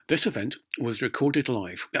This event was recorded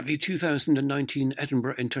live at the 2019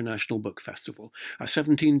 Edinburgh International Book Festival, a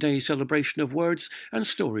 17-day celebration of words and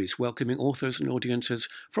stories welcoming authors and audiences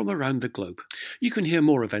from around the globe. You can hear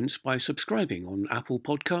more events by subscribing on Apple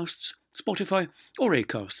Podcasts, Spotify or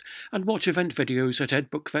Acast, and watch event videos at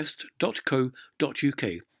edbookfest.co.uk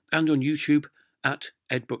and on YouTube at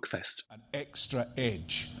edbookfest. An extra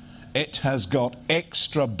edge. It has got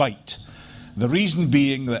extra bite. The reason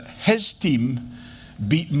being that his team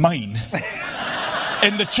beat mine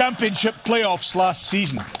in the championship playoffs last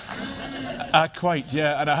season. And I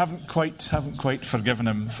haven't quite forgiven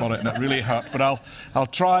him for it, and it really hurt. But I'll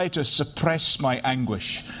try to suppress my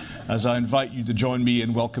anguish as I invite you to join me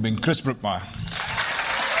in welcoming Chris Brookmyre.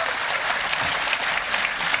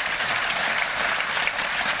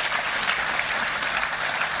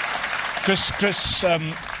 Chris,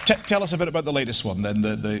 tell us a bit about the latest one, then,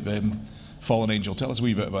 the Fallen Angel. Tell us a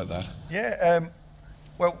wee bit about that. Yeah,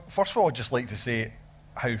 well, first of all, I'd just like to say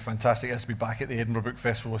how fantastic it is to be back at the Edinburgh Book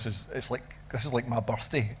Festival. This is like my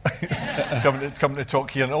birthday, coming to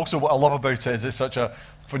talk here. And also what I love about it is it's such a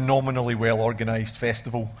phenomenally well-organised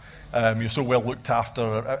festival. You're so well looked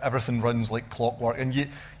after, everything runs like clockwork. And you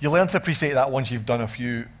learn to appreciate that once you've done a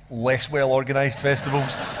few less well-organised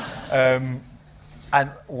festivals. And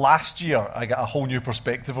last year, I got a whole new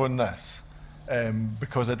perspective on this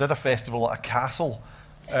because I did a festival at a castle.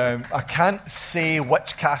 I can't say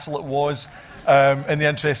which castle it was in the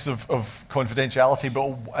interests of confidentiality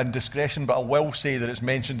and discretion, but I will say that it's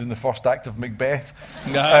mentioned in the first act of Macbeth.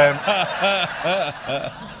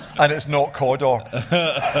 And it's not Cawdor.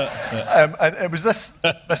 And it was this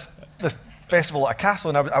festival at a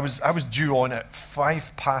castle, and I was due on at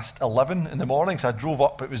 11:05 in the morning, so I drove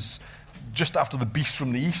up. It was just after the Beast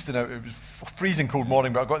from the East, and it was a freezing cold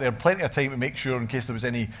morning, but I got there in plenty of time to make sure in case there was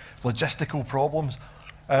any logistical problems.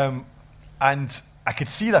 And I could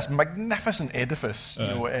see this magnificent edifice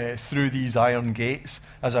through these iron gates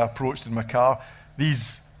as I approached in my car.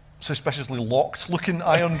 These suspiciously locked-looking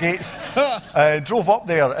iron gates. Drove up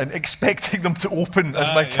there and expecting them to open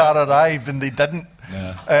as my car arrived, and they didn't.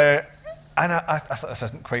 Yeah. And I thought, this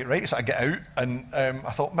isn't quite right, so I get out, and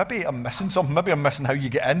I thought, maybe I'm missing something, maybe I'm missing how you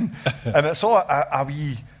get in. And I saw a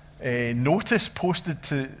wee notice posted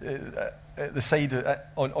to the side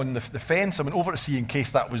on the fence. I went over to see in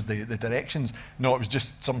case that was the directions. No, it was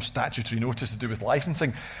just some statutory notice to do with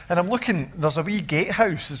licensing. And I'm looking, there's a wee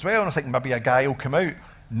gatehouse as well, and I think maybe a guy will come out.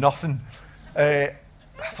 Nothing. I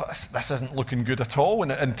thought, this isn't looking good at all,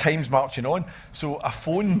 and time's marching on. So I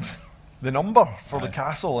phoned the number for the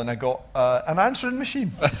castle, and I got an answering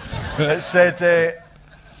machine. It said,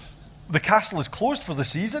 the castle is closed for the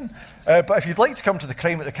season, but if you'd like to come to the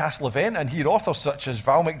Crime at the Castle event and hear authors such as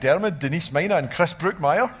Val McDermid, Denise Mina and Chris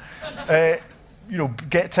Brookmyre,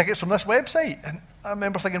 get tickets from this website. And I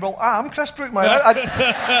remember thinking, well, I'm Chris Brookmyre.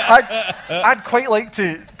 I'd quite like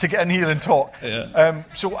to get in here and talk. Yeah.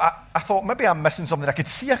 So I thought maybe I'm missing something. I could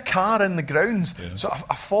see a car in the grounds. Yeah. So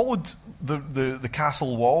I followed the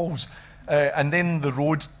castle walls, and then the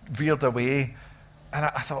road veered away. And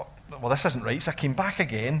I thought, well, this isn't right. So I came back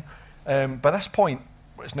again. By this point,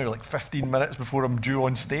 it's now like 15 minutes before I'm due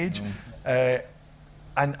on stage. And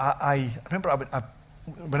I remember I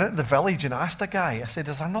went into the village and asked a guy, I said,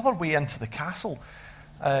 is there another way into the castle?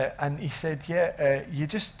 And he said, yeah, you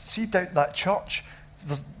just see down that church,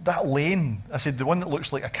 there's that lane. I said, the one that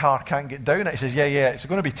looks like a car can't get down it. He says, yeah, it's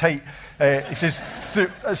going to be tight. He says,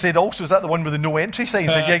 I said, also, is that the one with the no entry sign? He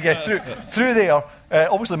said, yeah, through there.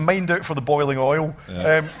 Obviously, mind out for the boiling oil.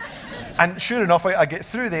 Yeah. And sure enough, I get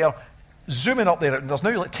through there, zooming up there, and there's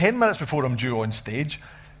now like 10 minutes before I'm due on stage.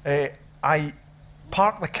 I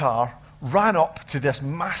park the car, ran up to this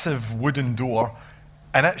massive wooden door,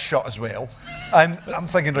 and it's shut as well. And I'm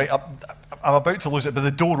thinking, right, I'm about to lose it, but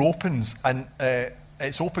the door opens, and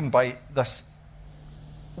it's opened by this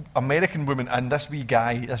American woman and this wee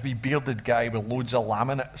bearded guy with loads of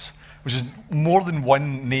laminates, which is more than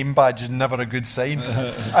one name badge is never a good sign.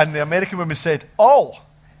 And the American woman said, oh,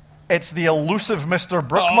 it's the elusive Mr.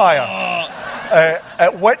 Brookmyre.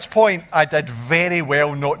 At which point I did very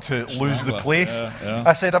well not to lose the place. Yeah.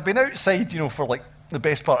 I said, I've been outside, for like the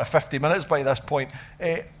best part of 50 minutes by this point,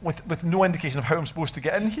 with no indication of how I'm supposed to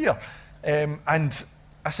get in here. And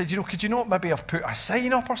I said, could you not maybe have put a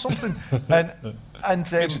sign up or something? and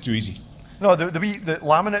makes it too easy. No, the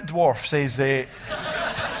laminate dwarf says,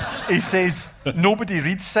 he says, nobody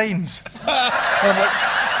reads signs. I'm like,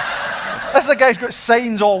 this is a guy who's got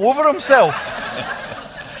signs all over himself.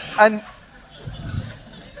 And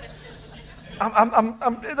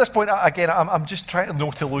I'm at this point, again, I'm just trying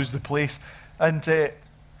not to lose the place. And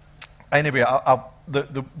anyway,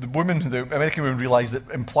 the woman, the American woman, realised that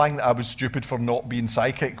implying that I was stupid for not being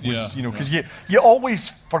psychic was, because you always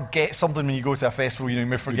forget something when you go to a festival. You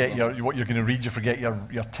may forget what you're going to read. You forget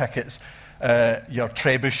your tickets, your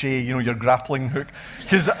trebuchet, your grappling hook.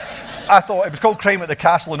 Because I thought it was called Crime at the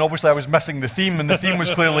Castle, and obviously I was missing the theme, and the theme was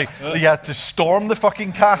clearly that you had to storm the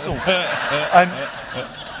fucking castle.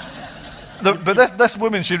 But this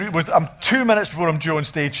woman, I'm 2 minutes before I'm due on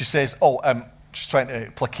stage, she says, she's trying to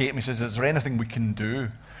placate me. She says, is there anything we can do?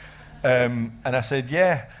 And I said,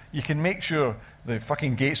 yeah, you can make sure the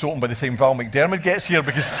fucking gate's open by the time Val McDermid gets here,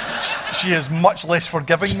 because she is much less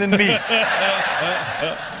forgiving than me.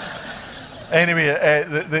 Anyway,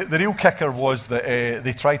 the real kicker was that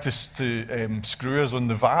they tried to screw us on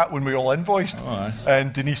the VAT when we all invoiced,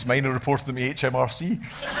 and Denise Minor reported them to HMRC.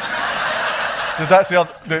 So that's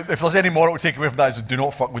if there's any moral to take away from that, is do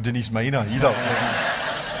not fuck with Denise Minor either.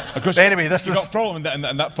 Of course, anyway, you've got a problem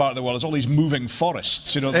in that part of the world. There's all these moving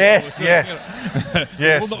forests. Yes.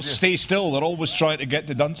 They will not stay still. They're always trying to get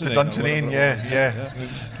to Dunsinane. To Dunsinane, yeah.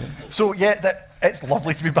 So it's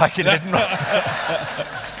lovely to be back in Edinburgh.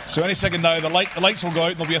 So any second now, the lights will go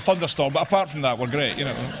out and there'll be a thunderstorm. But apart from that, we're great.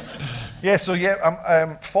 Yeah. So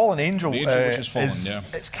Fallen Angel. The Angel which is fallen.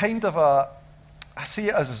 It's kind of I see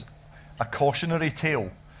it as a cautionary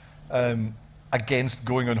tale against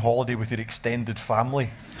going on holiday with your extended family,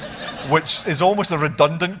 which is almost a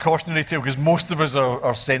redundant cautionary tale because most of us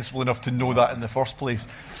are sensible enough to know that in the first place.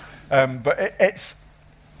 But it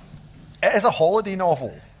is a holiday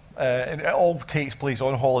novel, and it all takes place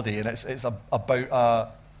on holiday, and it's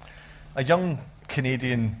about a young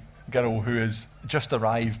Canadian girl who has just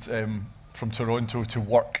arrived from Toronto to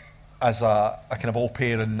work as a kind of au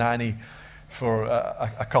pair and nanny for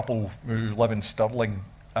a couple who live in Stirling,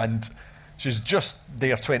 and she's just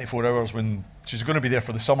there 24 hours when she's going to be there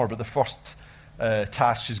for the summer, but the first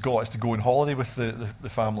task she's got is to go on holiday with the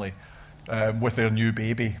family with their new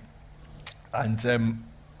baby. And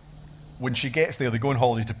when she gets there, they go on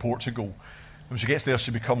holiday to Portugal. When she gets there,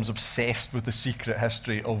 she becomes obsessed with the secret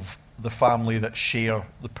history of the family that share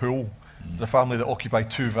the pool. There's a family that occupy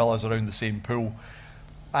 2 villas around the same pool.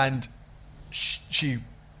 And she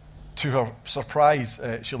to her surprise,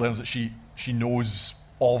 she learns that she knows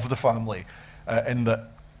of the family, in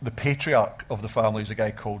that the patriarch of the family is a guy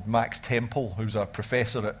called Max Temple, who's a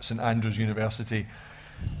professor at St Andrews University,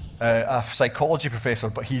 a psychology professor,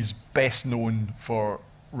 but he's best known for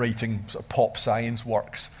writing sort of pop science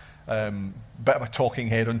works, bit of a talking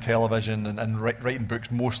head on television, and writing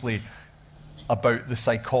books mostly about the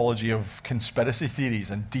psychology of conspiracy theories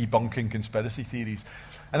and debunking conspiracy theories.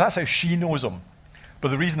 And that's how she knows him. But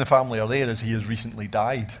the reason the family are there is he has recently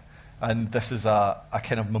died. And this is a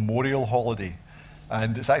kind of memorial holiday.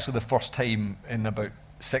 And it's actually the first time in about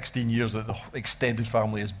 16 years that the extended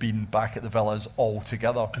family has been back at the villas all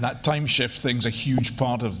together. And that time shift thing's a huge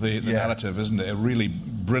part of the narrative, isn't it? A really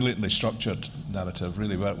brilliantly structured narrative,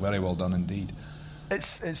 really very well done indeed.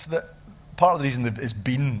 It's that part of the reason that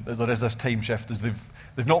there is this time shift is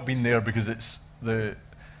they've not been there because it's the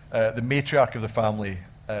matriarch of the family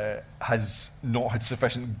has not had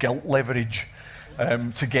sufficient guilt leverage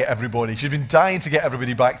to get everybody. She's been dying to get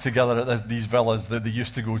everybody back together at these villas that they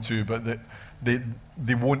used to go to, but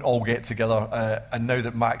they won't all get together. And now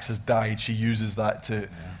that Max has died, she uses that to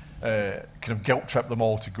kind of guilt trip them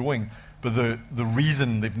all to going. But the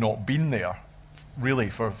reason they've not been there, really,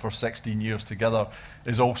 for 16 years together,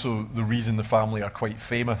 is also the reason the family are quite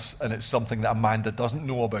famous. And it's something that Amanda doesn't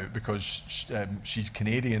know about because she's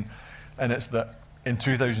Canadian. And it's that in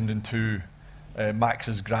 2002,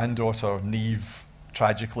 Max's granddaughter, Niamh,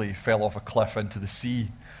 tragically fell off a cliff into the sea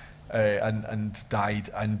and died.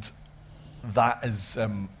 And that is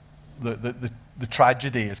the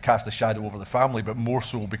tragedy has cast a shadow over the family, but more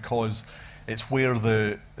so because it's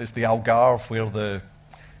the Algarve, where the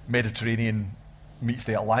Mediterranean meets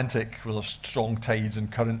the Atlantic, where there's strong tides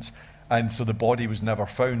and currents, and so the body was never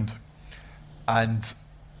found. And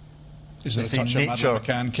is there a touch of Madeleine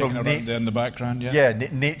McCann kicking around there in the background? Yeah,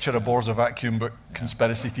 nature abhors a vacuum, but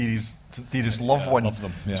conspiracy theorists love one. Love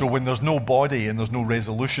them. Yeah. So when there's no body and there's no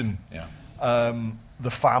resolution,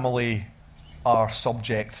 the family are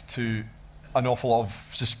subject to an awful lot of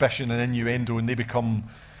suspicion and innuendo, and they become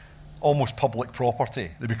almost public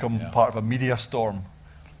property. They become part of a media storm.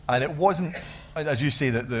 And it wasn't, as you say,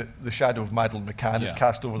 that the shadow of Madeleine McCann is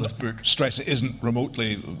cast over this book. Stress it isn't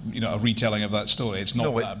remotely, a retelling of that story. It's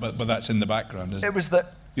not but that's in the background, isn't it? It was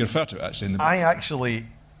that... You refer to it, actually, in the book.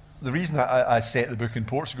 The reason I set the book in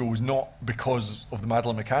Portugal was not because of the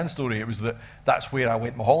Madeleine McCann story. It was that's where I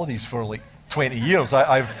went my holidays for like 20 years.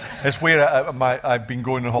 It's where I've been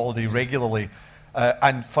going on holiday regularly.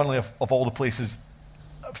 And funnily, of all the places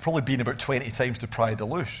I've probably been about 20 times to Praia da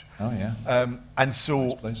Luz. Oh, yeah. And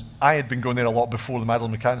so Nice I had been going there a lot before the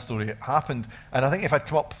Madeleine McCann story happened. And I think if I'd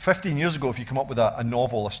come up 15 years ago, if you come up with a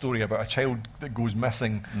novel, a story about a child that goes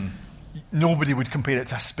missing, nobody would compare it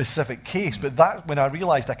to a specific case. But that, when I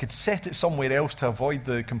realised I could set it somewhere else to avoid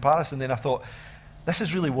the comparison, then I thought, this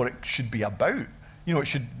is really what it should be about. You know, it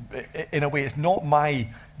should, in a way, it's not my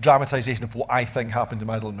dramatisation of what I think happened to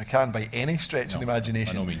Madeleine McCann by any stretch of the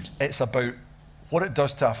imagination. By no means. It's about what it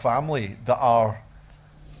does to a family that are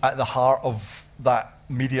at the heart of that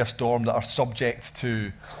media storm, that are subject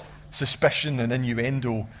to suspicion and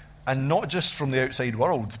innuendo, and not just from the outside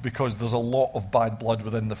world, because there's a lot of bad blood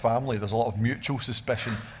within the family. There's a lot of mutual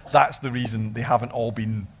suspicion. That's the reason they haven't all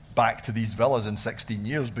been back to these villas in 16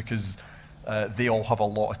 years, because they all have a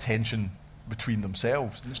lot of tension between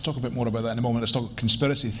themselves. Let's talk a bit more about that in a moment. Let's talk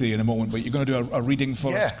conspiracy theory in a moment. But you're going to do a reading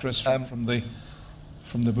for us, Chris, from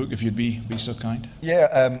the book, if you'd be so kind.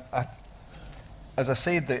 Yeah. As I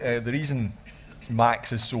said, the reason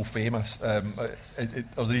Max is so famous, or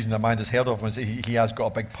the reason Amanda's heard of him, is he has got a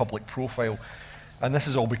big public profile, and this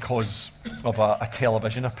is all because of a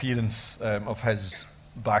television appearance of his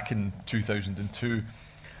back in 2002,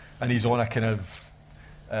 and he's on a kind of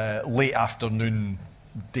late afternoon,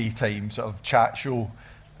 daytime sort of chat show,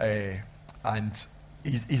 and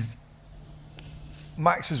he's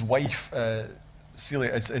Max's wife,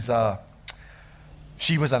 Celia,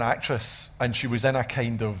 she was an actress, and she was in a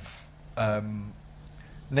kind of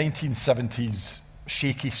 1970s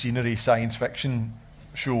shaky scenery science fiction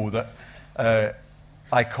show that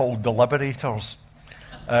I called The Liberators,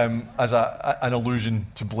 as an allusion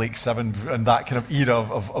to Blake Seven and that kind of era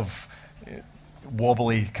of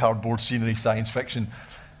wobbly cardboard scenery science fiction.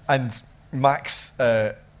 And Max,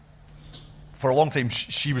 for a long time,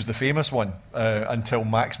 she was the famous one, until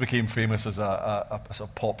Max became famous as a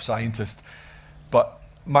pop scientist. But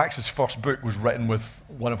Max's first book was written with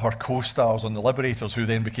one of her co-stars on The Liberators, who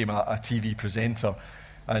then became a TV presenter.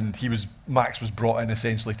 And Max was brought in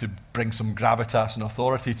essentially to bring some gravitas and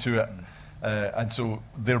authority to it. And so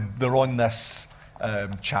they're on this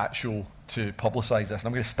chat show to publicise this. And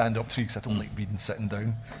I'm going to stand up to you because I don't like reading sitting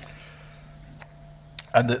down.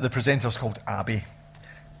 And the presenter's called Abby.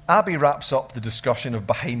 Abby wraps up the discussion of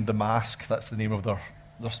Behind the Mask. That's the name of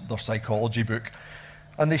their psychology book.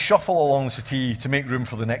 And they shuffle along the settee to make room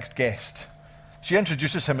for the next guest. She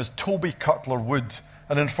introduces him as Toby Cutler Wood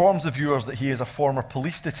and informs the viewers that he is a former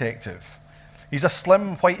police detective. He's a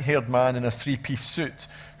slim, white-haired man in a three-piece suit,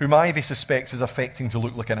 whom Ivy suspects is affecting to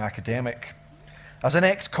look like an academic. As an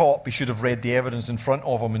ex-cop, he should have read the evidence in front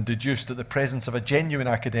of him and deduced that the presence of a genuine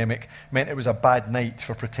academic meant it was a bad night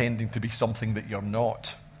for pretending to be something that you're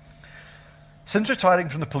not. Since retiring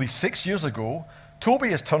from the police 6 years ago, Toby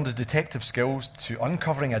has turned his detective skills to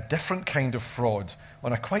uncovering a different kind of fraud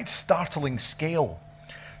on a quite startling scale.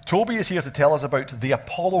 Toby is here to tell us about The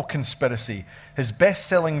Apollo Conspiracy, his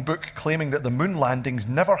best-selling book claiming that the moon landings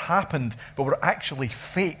never happened but were actually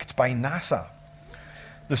faked by NASA.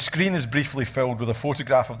 The screen is briefly filled with a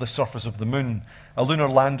photograph of the surface of the moon, a lunar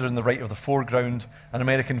lander in the right of the foreground, an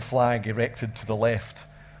American flag erected to the left.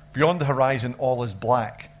 Beyond the horizon, all is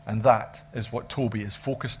black, and that is what Toby is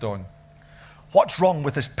focused on. What's wrong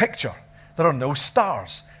with this picture? There are no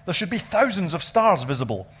stars. There should be thousands of stars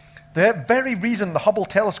visible. The very reason the Hubble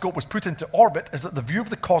telescope was put into orbit is that the view of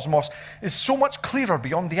the cosmos is so much clearer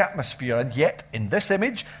beyond the atmosphere, and yet, in this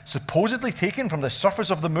image, supposedly taken from the surface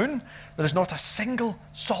of the moon, there is not a single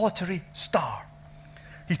solitary star.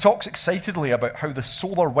 He talks excitedly about how the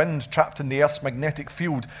solar wind trapped in the Earth's magnetic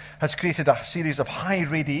field has created a series of high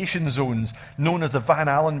radiation zones known as the Van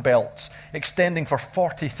Allen belts, extending for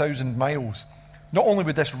 40,000 miles. Not only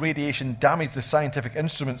would this radiation damage the scientific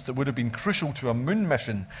instruments that would have been crucial to a moon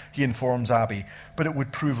mission, he informs Abby, but it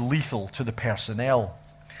would prove lethal to the personnel.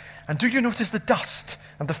 And do you notice the dust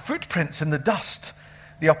and the footprints in the dust?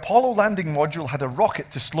 The Apollo landing module had a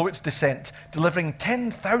rocket to slow its descent, delivering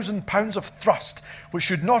 10,000 pounds of thrust, which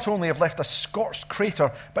should not only have left a scorched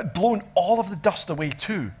crater, but blown all of the dust away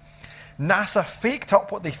too. NASA faked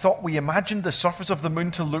up what they thought we imagined the surface of the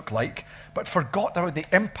moon to look like, but forgot about the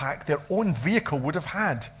impact their own vehicle would have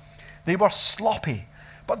had. They were sloppy,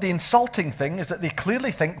 but the insulting thing is that they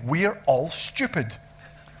clearly think we're all stupid.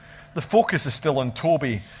 The focus is still on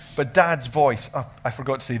Toby, but Dad's voice, I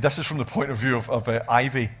forgot to say, this is from the point of view of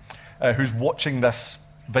Ivy, who's watching this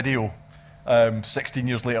video 16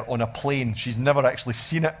 years later on a plane. She's never actually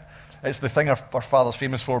seen it. It's the thing her father's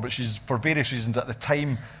famous for, but she's, for various reasons, at the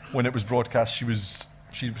time when it was broadcast, she was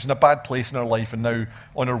in a bad place in her life, and now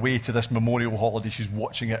on her way to this memorial holiday, she's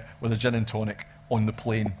watching it with a gin and tonic on the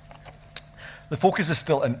plane. The focus is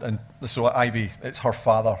still, and so Ivy, it's her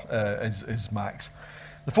father, is Max.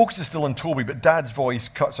 The focus is still on Toby, but Dad's voice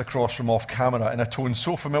cuts across from off camera in a tone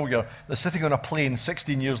so familiar that sitting on a plane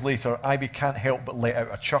 16 years later, Ivy can't help but let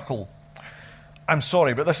out a chuckle. I'm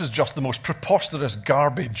sorry, but this is just the most preposterous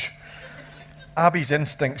garbage. Abby's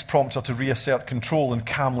instincts prompt her to reassert control and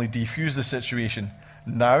calmly defuse the situation.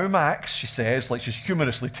 Now, Max, she says, like she's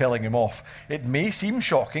humorously telling him off, it may seem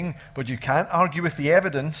shocking, but you can't argue with the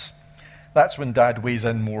evidence. That's when Dad weighs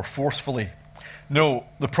in more forcefully. No,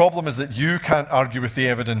 the problem is that you can't argue with the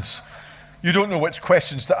evidence. You don't know which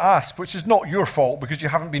questions to ask, which is not your fault because you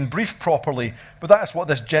haven't been briefed properly, but that's what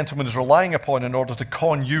this gentleman is relying upon in order to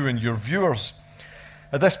con you and your viewers.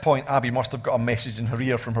 At this point, Abby must have got a message in her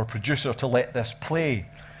ear from her producer to let this play,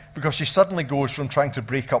 because she suddenly goes from trying to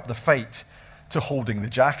break up the fight to holding the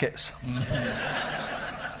jackets.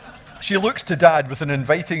 She looks to Dad with an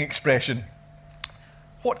inviting expression.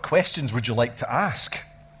 What questions would you like to ask?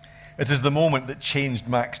 It is the moment that changed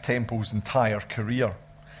Max Temple's entire career.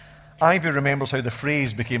 Ivy remembers how the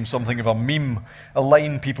phrase became something of a meme, a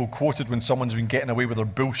line people quoted when someone's been getting away with their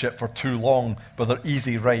bullshit for too long, but their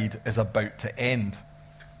easy ride is about to end.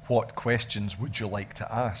 What questions would you like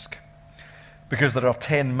to ask? Because there are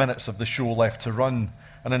 10 minutes of the show left to run,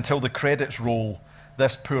 and until the credits roll,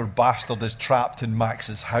 this poor bastard is trapped in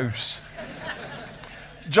Max's house.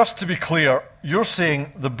 Just to be clear, you're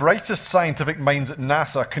saying the brightest scientific minds at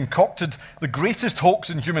NASA concocted the greatest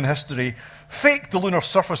hoax in human history, faked the lunar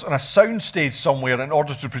surface on a soundstage somewhere in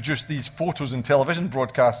order to produce these photos and television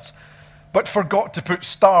broadcasts, but forgot to put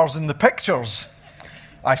stars in the pictures.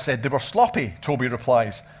 I said they were sloppy, Toby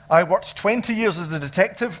replies. I worked 20 years as a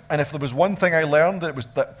detective, and if there was one thing I learned, it was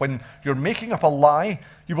that when you're making up a lie,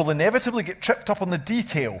 you will inevitably get tripped up on the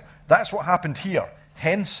detail. That's what happened here.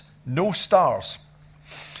 Hence, no stars.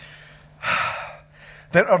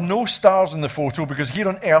 There are no stars in the photo because here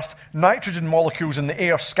on Earth, nitrogen molecules in the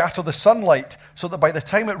air scatter the sunlight so that by the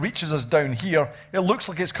time it reaches us down here, it looks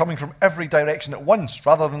like it's coming from every direction at once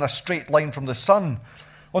rather than a straight line from the sun.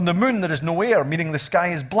 On the moon, there is no air, meaning the sky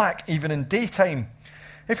is black even in daytime.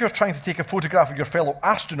 If you're trying to take a photograph of your fellow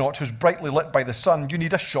astronaut who's brightly lit by the sun, you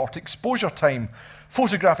need a short exposure time.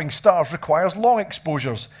 Photographing stars requires long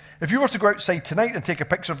exposures. If you were to go outside tonight and take a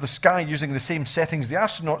picture of the sky using the same settings the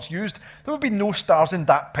astronauts used, there would be no stars in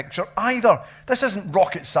that picture either. This isn't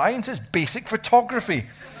rocket science, it's basic photography.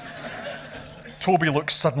 Toby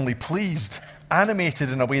looks suddenly pleased,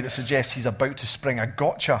 animated in a way that suggests he's about to spring a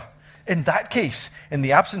gotcha. In that case, in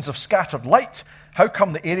the absence of scattered light, how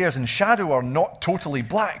come the areas in shadow are not totally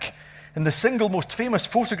black? In the single most famous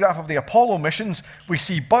photograph of the Apollo missions, we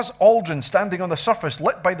see Buzz Aldrin standing on the surface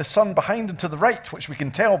lit by the sun behind and to the right, which we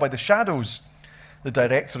can tell by the shadows. The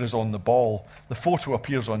director is on the ball. The photo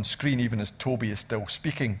appears on screen even as Toby is still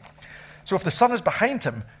speaking. So if the sun is behind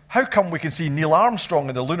him, how come we can see Neil Armstrong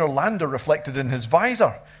and the lunar lander reflected in his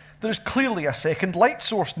visor? There is clearly a second light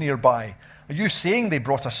source nearby. Are you saying they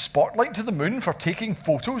brought a spotlight to the moon for taking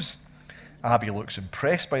photos? Abby looks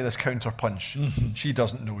impressed by this counterpunch. She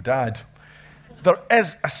doesn't know Dad. There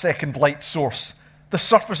is a second light source. The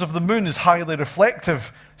surface of the moon is highly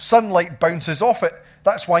reflective. Sunlight bounces off it.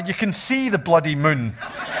 That's why you can see the bloody moon.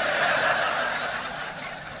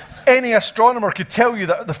 Any astronomer could tell you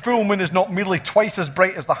that the full moon is not merely twice as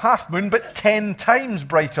bright as the half moon, but 10 times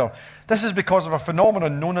brighter. This is because of a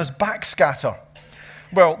phenomenon known as backscatter.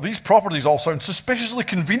 Well, these properties all sound suspiciously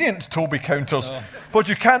convenient, Toby counters. But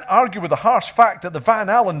you can't argue with the harsh fact that the Van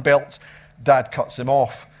Allen belts... Dad cuts him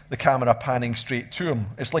off, the camera panning straight to him.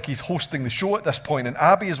 It's like he's hosting the show at this point, and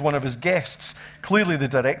Abby is one of his guests. Clearly the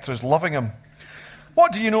director is loving him.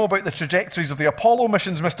 What do you know about the trajectories of the Apollo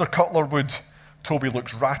missions, Mr. Cutlerwood? Toby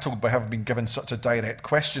looks rattled by having been given such a direct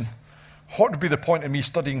question. What would be the point in me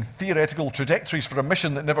studying theoretical trajectories for a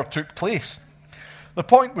mission that never took place? The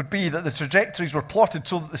point would be that the trajectories were plotted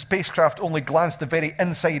so that the spacecraft only glanced the very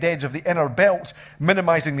inside edge of the inner belt,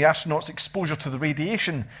 minimizing the astronauts' exposure to the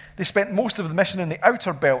radiation. They spent most of the mission in the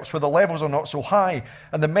outer belts where the levels are not so high,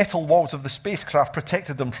 and the metal walls of the spacecraft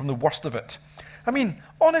protected them from the worst of it. I mean,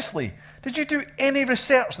 honestly, did you do any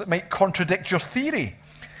research that might contradict your theory?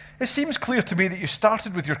 It seems clear to me that you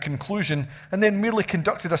started with your conclusion and then merely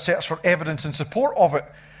conducted a search for evidence in support of it,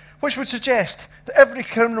 which would suggest that every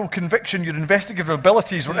criminal conviction your investigative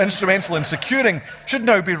abilities were instrumental in securing should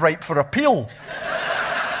now be ripe for appeal.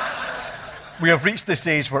 We have reached this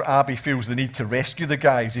age where Abby feels the need to rescue the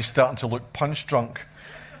guy as he's starting to look punch-drunk.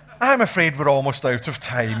 I'm afraid we're almost out of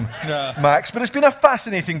time, Max, but it's been a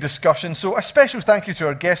fascinating discussion, so a special thank you to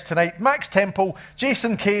our guests tonight, Max Temple,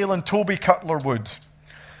 Jason Cale and Toby Cutlerwood.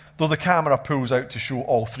 Though the camera pulls out to show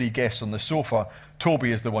all three guests on the sofa,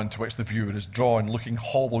 Toby is the one to which the viewer is drawn, looking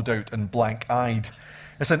hollowed out and blank-eyed.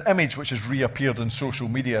 It's an image which has reappeared on social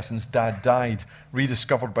media since Dad died,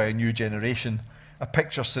 rediscovered by a new generation, a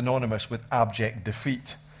picture synonymous with abject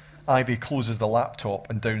defeat. Ivy closes the laptop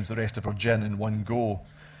and downs the rest of her gin in one go.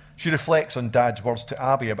 She reflects on Dad's words to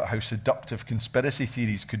Abby about how seductive conspiracy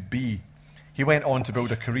theories could be. He went on to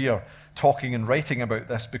build a career talking and writing about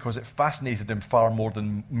this because it fascinated him far more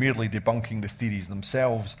than merely debunking the theories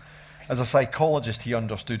themselves. As a psychologist, he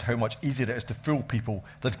understood how much easier it is to fool people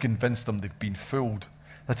than convince them they've been fooled.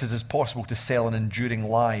 That it is possible to sell an enduring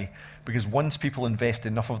lie, because once people invest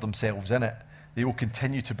enough of themselves in it, they will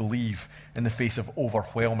continue to believe in the face of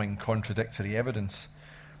overwhelming contradictory evidence.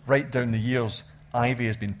 Right down the years, Ivy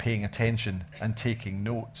has been paying attention and taking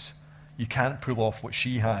notes. You can't pull off what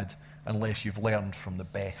she had unless you've learned from the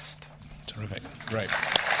best. Terrific. Great.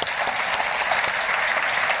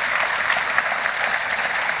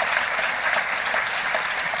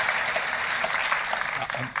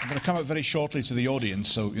 I'm going to come out very shortly to the audience,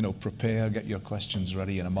 so, prepare, get your questions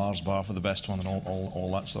ready, and a Mars bar for the best one and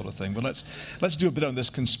all that sort of thing. But let's do a bit on this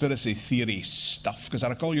conspiracy theory stuff, because I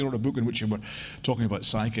recall you wrote a book in which you were talking about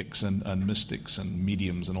psychics and mystics and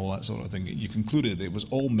mediums and all that sort of thing. You concluded it was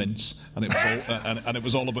all mince and it was all, and it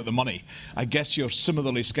was all about the money. I guess you're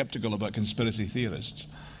similarly sceptical about conspiracy theorists.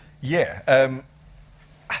 Yeah.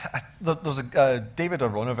 There's David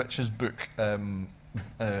Aronovich's book,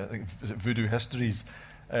 is it Voodoo Histories?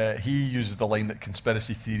 He uses the line that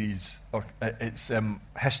conspiracy theories, it's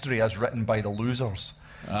history as written by the losers.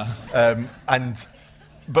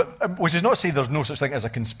 Which is not to say there's no such thing as a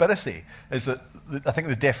conspiracy, is that I think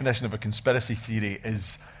the definition of a conspiracy theory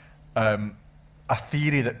is a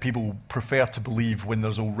theory that people prefer to believe when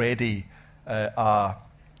there's already a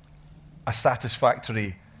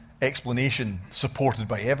satisfactory explanation supported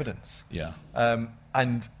by evidence. Yeah.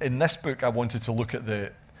 And in this book, I wanted to look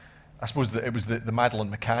at I suppose that it was the Madeleine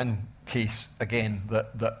McCann case again,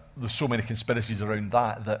 that there's so many conspiracies around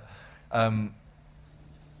that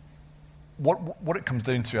what it comes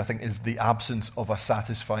down to, I think, is the absence of a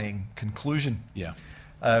satisfying conclusion. Yeah.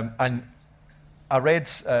 And I read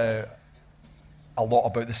a lot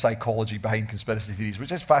about the psychology behind conspiracy theories,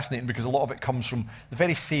 which is fascinating because a lot of it comes from the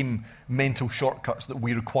very same mental shortcuts that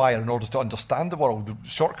we require in order to understand the world, the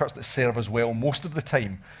shortcuts that serve us well most of the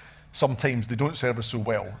time. Sometimes they don't serve us so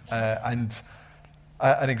well. And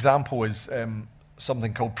an example is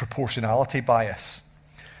something called proportionality bias.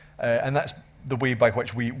 And that's the way by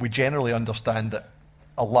which we generally understand that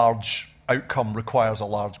a large outcome requires a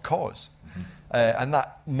large cause. Mm-hmm. And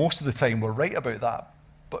that most of the time we're right about that,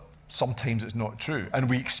 but sometimes it's not true. And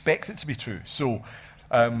we expect it to be true. So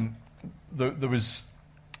there was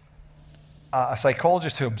a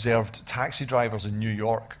psychologist who observed taxi drivers in New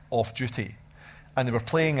York off duty, and they were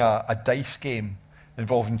playing a dice game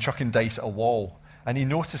involving chucking dice at a wall. And he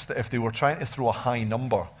noticed that if they were trying to throw a high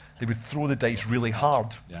number, they would throw the dice really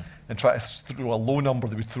hard. Yeah. And try to throw a low number,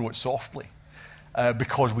 they would throw it softly.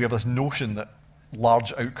 Because we have this notion that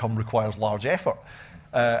large outcome requires large effort.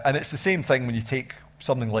 And it's the same thing when you take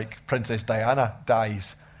something like Princess Diana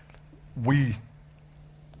dies. We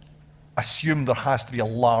assume there has to be a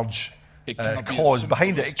large cause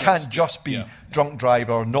behind it. It can't just be drunk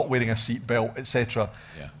driver, not wearing a seatbelt, etc.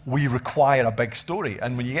 Yeah. We require a big story.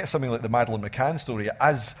 And when you get something like the Madeleine McCann story,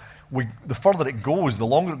 the further it goes, the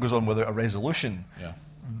longer it goes on without a resolution,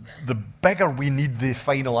 the bigger we need the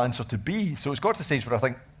final answer to be. So it's got to the stage where I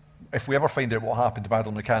think if we ever find out what happened to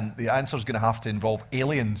Madeleine McCann, the answer is going to have to involve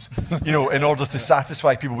aliens, in order to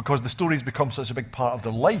satisfy people, because the story's become such a big part of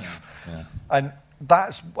their life. Yeah. And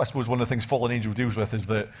that's, I suppose, one of the things Fallen Angel deals with is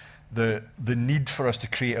the need for us to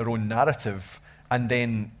create our own narrative, and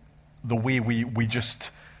then the way we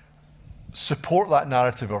just support that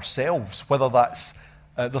narrative ourselves, whether that's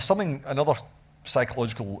there's another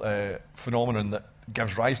psychological phenomenon that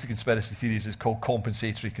gives rise to conspiracy theories is called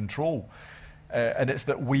compensatory control. And it's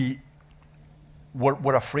that we're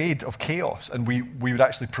afraid of chaos, and we would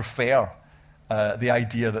actually prefer the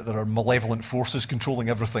idea that there are malevolent forces controlling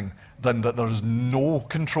everything than that there is no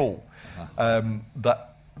control,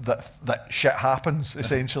 that shit happens,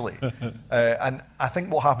 essentially. And I think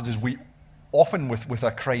what happens is we often with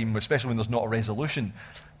a crime, especially when there's not a resolution,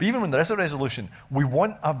 but even when there is a resolution, we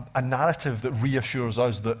want a narrative that reassures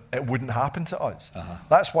us that it wouldn't happen to us. Uh-huh.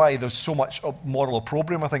 That's why there's so much moral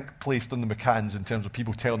opprobrium, I think, placed on the McCanns in terms of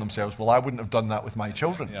people telling themselves, well, I wouldn't have done that with my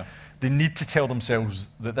children. Yeah. They need to tell themselves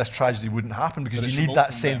that this tragedy wouldn't happen, because you need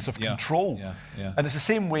that sense of control. Yeah. Yeah. And it's the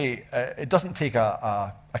same way, it doesn't take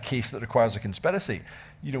a case that requires a conspiracy.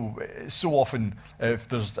 So often, if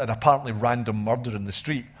there's an apparently random murder in the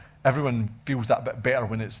street, everyone feels that bit better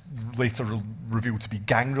when it's later revealed to be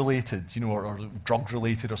gang-related, or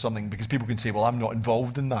drug-related or something, because people can say, well, I'm not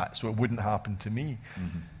involved in that, so it wouldn't happen to me.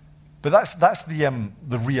 Mm-hmm. But that's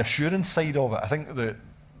the reassurance side of it. I think the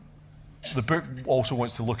book also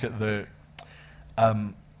wants to look at the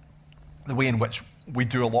way in which we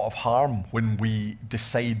do a lot of harm when we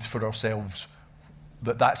decide for ourselves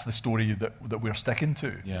that that's the story that we're sticking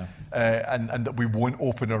to, and that we won't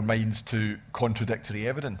open our minds to contradictory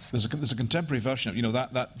evidence. There's a contemporary version of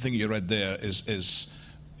that thing you read there is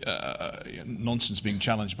nonsense being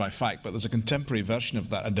challenged by fact, but there's a contemporary version of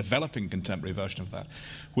that, a developing contemporary version of that,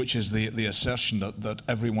 which is the assertion that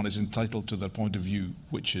everyone is entitled to their point of view,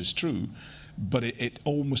 which is true, but it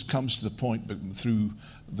almost comes to the point through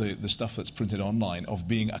the stuff that's printed online of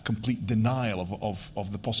being a complete denial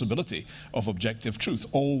of the possibility of objective truth.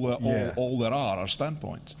 All there are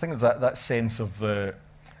standpoints. I think that sense of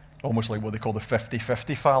almost like what they call the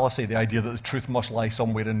 50-50 fallacy, the idea that the truth must lie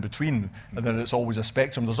somewhere in between, and then it's always a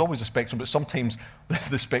spectrum. There's always a spectrum, but sometimes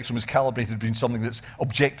the spectrum is calibrated between something that's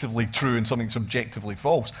objectively true and something that's objectively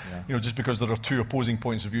false. Yeah. Just because there are two opposing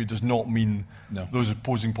points of view does not mean those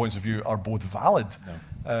opposing points of view are both valid.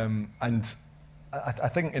 No. And I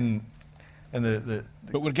think in the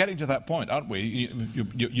but we're getting to that point, aren't we?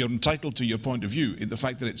 You're entitled to your point of view. The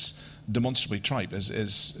fact that it's demonstrably tripe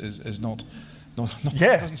is not.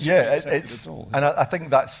 It's at all. And I think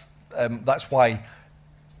that's why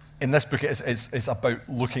in this book it's about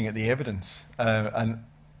looking at the evidence and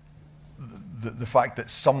the fact that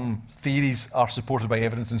some theories are supported by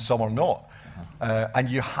evidence and some are not, and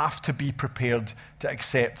you have to be prepared to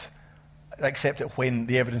accept it when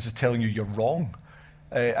the evidence is telling you you're wrong.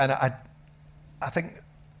 And I think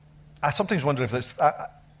I sometimes wonder if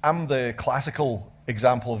I'm the classical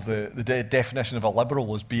example of the definition of a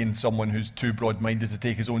liberal as being someone who's too broad-minded to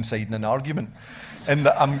take his own side in an argument. And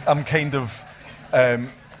I'm kind of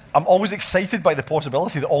I'm always excited by the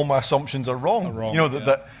possibility that all my assumptions are wrong.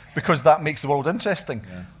 That because that makes the world interesting.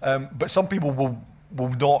 Yeah. But some people will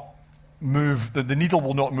not move. The needle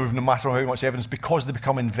will not move no matter how much evidence, because they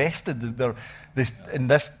become invested. In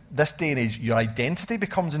this day and age, your identity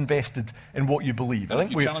becomes invested in what you believe. I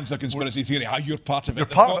think you challenge the conspiracy theory. You're part of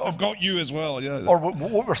it. I've got you as well. Yeah. Or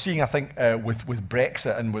what we're seeing, I think, with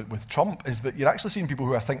Brexit and with Trump, is that you're actually seeing people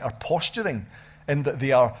who I think are posturing, in that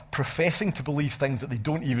they are professing to believe things that they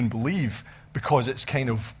don't even believe, because it's kind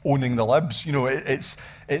of owning the libs.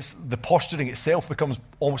 It's the posturing itself becomes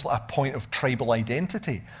almost like a point of tribal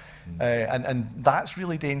identity. And that's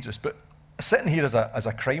really dangerous. But sitting here as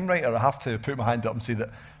a crime writer, I have to put my hand up and say that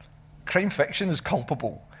crime fiction is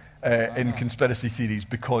culpable in conspiracy theories,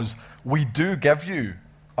 because we do give you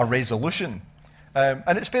a resolution.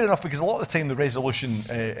 And it's fair enough, because a lot of the time the resolution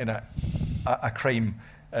in a crime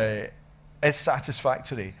is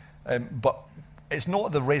satisfactory. But it's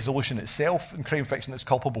not the resolution itself in crime fiction that's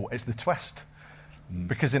culpable, it's the twist.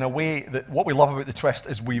 Because in a way, what we love about the twist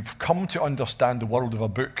is we've come to understand the world of a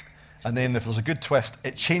book, and then if there's a good twist,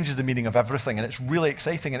 it changes the meaning of everything, and it's really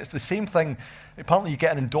exciting. And it's the same thing. Apparently you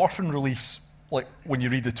get an endorphin release like when you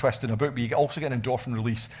read the twist in a book, but you also get an endorphin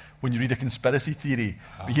release when you read a conspiracy theory.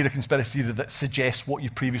 You hear a conspiracy theory that suggests what you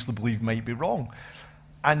previously believed might be wrong.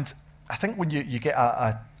 And I think when you get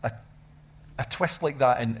a twist like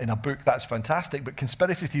that in a book, that's fantastic. But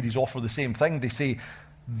conspiracy theories offer the same thing. They say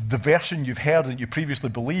the version you've heard that you previously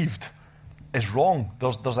believed is wrong.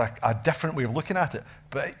 There's a different way of looking at it,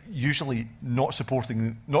 but usually not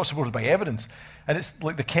supported by evidence. And it's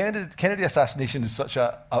like the Kennedy assassination is such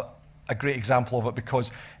a great example of it,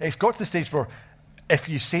 because it's got to the stage where if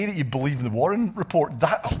you say that you believe in the Warren report,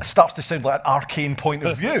 that starts to sound like an arcane point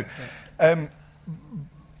of view.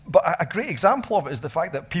 But a great example of it is the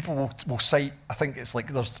fact that people will cite, I think it's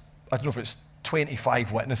like I don't know if it's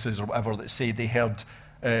 25 witnesses or whatever that say they heard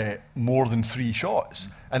more than 3 shots.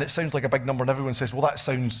 And it sounds like a big number, and everyone says, well,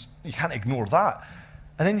 you can't ignore that.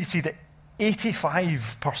 And then you see that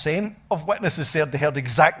 85% of witnesses said they heard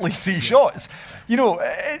exactly 3 shots.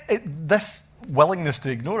 This willingness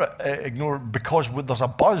to ignore because there's a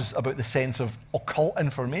buzz about the sense of occult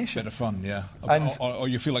information. Bit of fun, yeah. Or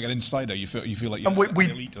you feel like an insider. You feel like you're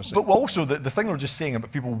an elite or something. But also the thing we're just saying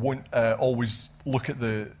about people won't always look at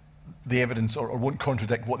the evidence or won't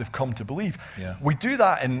contradict what they've come to believe. Yeah. We do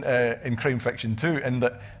that in crime fiction too, in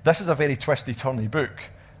that this is a very twisty-turny book.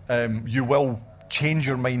 You will change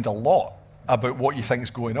your mind a lot about what you think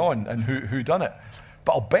is going on and who done it.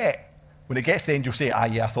 But I'll bet when it gets to the end, you'll say,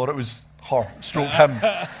 I thought it was her, stroke him.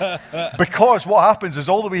 Because what happens is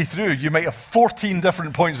all the way through, you might have 14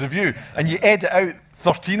 different points of view, and you edit out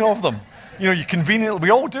 13 of them. You conveniently, we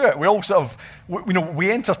all do it. We all sort of,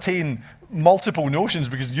 we entertain multiple notions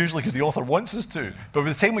because the author wants us to. But by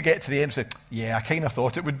the time we get to the end, we say, yeah, I kind of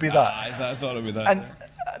thought it would be that. I thought it would be that. And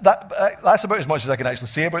that's about as much as I can actually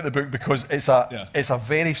say about the book because it's a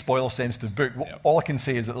very spoiler-sensitive book. All I can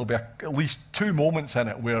say is that there'll be at least 2 moments in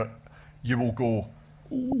it where you will go,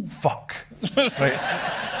 ooh, fuck. Right?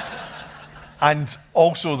 And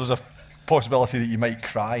also there's a possibility that you might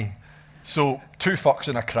cry. So 2 fucks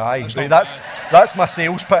and a cry. Right? That's my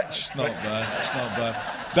sales pitch. It's not bad. It's not bad.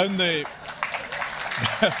 Down the...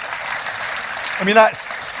 I mean, that's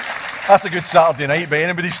a good Saturday night by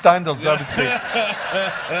anybody's standards, I would say.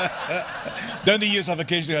 Down the years, I've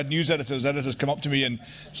occasionally had news editors come up to me and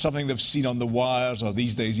something they've seen on the wires, or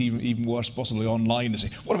these days even worse, possibly online, they say,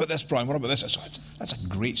 what about this, Brian? What about this? So that's a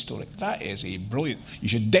great story. That is a brilliant... You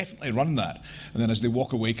should definitely run that. And then as they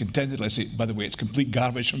walk away contentedly, I say, by the way, it's complete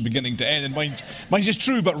garbage from beginning to end, and mine's just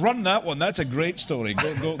true, but run that one. That's a great story.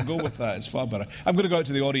 Go with that. It's far better. I'm going to go out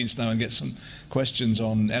to the audience now and get some questions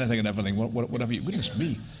on anything and everything, whatever you...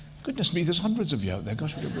 Goodness me, there's hundreds of you out there.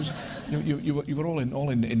 Gosh, you were all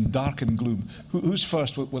in dark and gloom. Who's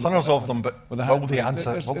first? Hundreds of them, but will they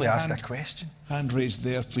answer? Will they ask a question? Hand raised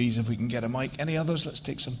there, please, if we can get a mic. Any others? Let's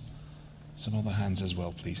take some other hands as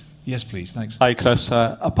well, please. Yes, please, thanks. Hi, Chris.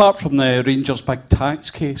 Apart from the Rangers' big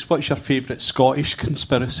tax case, what's your favourite Scottish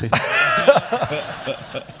conspiracy? The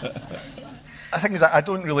thing is, I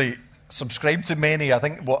don't really subscribe to many. I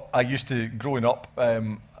think what I used to, growing up,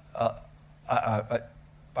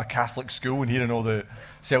 a Catholic school and hearing all the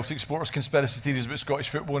Celtic supporters' conspiracy theories about Scottish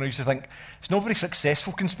football, and I used to think it's not a very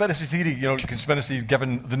successful conspiracy theory. You know, conspiracy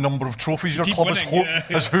given the number of trophies your club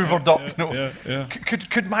has hoovered up. You know,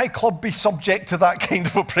 could my club be subject to that kind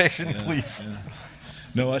of oppression, please? Yeah.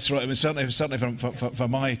 No, that's right. I mean, certainly for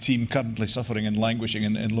my team currently suffering and languishing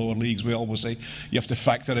in lower leagues, we always say you have to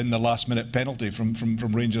factor in the last-minute penalty from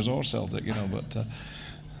Rangers or Celtic. You know,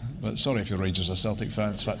 but sorry if you're Rangers or Celtic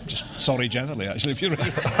fans. Just sorry generally, actually. If you're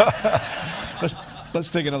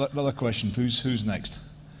let's take another question. Who's next?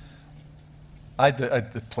 I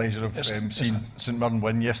had the pleasure of seeing St Mirren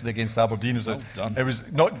win yesterday against Aberdeen. It was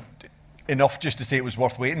not enough just to say it was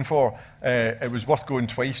worth waiting for. It was worth going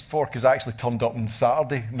twice for because I actually turned up on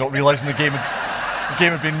Saturday, not realising the game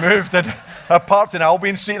had been moved. And I parked in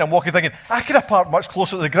Albion Street and I'm walking thinking, I could have parked much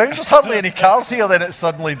closer to the ground. There's hardly any cars here. Then it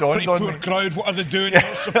suddenly dawned on me. Poor crowd, what are they doing?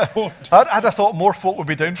 Support. I'd have thought more folk would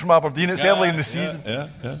be down from Aberdeen. It's early in the season. Yeah.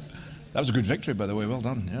 That was a good victory, by the way. Well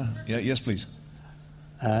done. Yeah. Yes, please.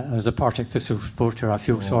 As a Partick Thistle supporter, I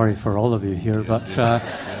feel sorry for all of you here. But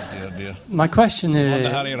dear. My question is... On the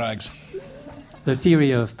Harry Rags. The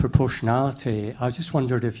theory of proportionality, I just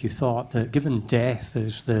wondered if you thought that given death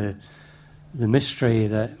is the mystery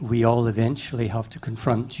that we all eventually have to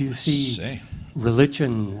confront, do you see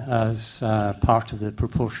religion as part of the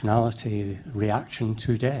proportionality reaction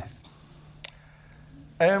to death?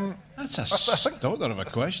 That's a stunner of a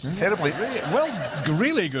question. Terribly.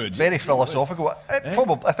 Really good. Very philosophical.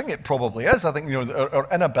 I think it probably is. I think our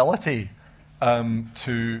inability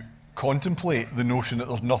to contemplate the notion that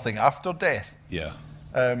there's nothing after death. Yeah.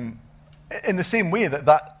 In the same way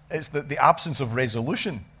that it's the absence of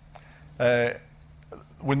resolution.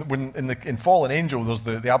 When in Fallen Angel, there's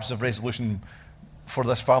the absence of resolution for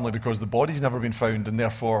this family because the body's never been found, and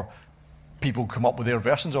therefore people come up with their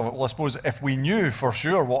versions of it. Well, I suppose if we knew for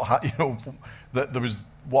sure that there was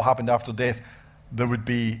what happened after death, there would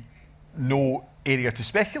be no area to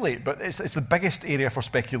speculate. But it's the biggest area for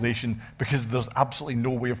speculation because there's absolutely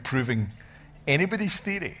no way of proving anybody's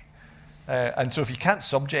theory. And so if you can't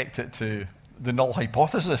subject it to the null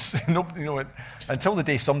hypothesis, until the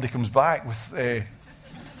day somebody comes back with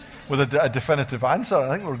a definitive answer,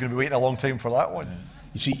 I think we're going to be waiting a long time for that one.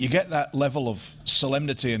 You see, you get that level of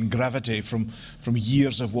solemnity and gravity from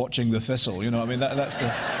years of watching the Thistle. You know, I mean,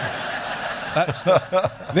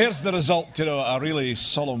 there's the result. A really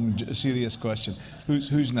solemn, serious question.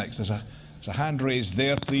 Who's next? There's a hand raised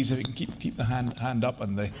there, please. If you can keep the hand up,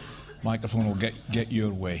 and the microphone will get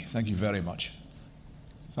your way. Thank you very much.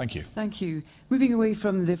 Thank you. Thank you. Moving away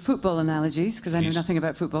from the football analogies, because I know nothing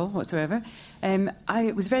about football whatsoever,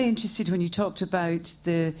 I was very interested when you talked about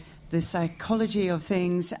the psychology of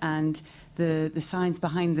things and the science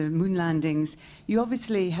behind the moon landings. You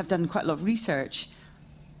obviously have done quite a lot of research.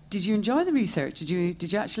 Did you enjoy the research? Did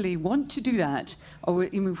you actually want to do that? Or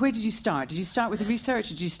where did you start? Did you start with the research,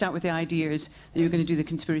 or did you start with the ideas that you were going to do the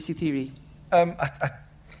conspiracy theory?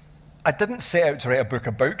 I didn't set out to write a book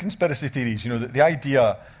about conspiracy theories. The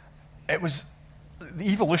idea, it was the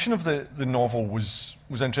evolution of the novel was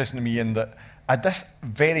interesting to me in that I had this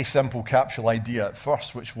very simple capsule idea at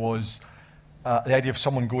first, which was the idea of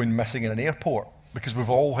someone going missing in an airport, because we've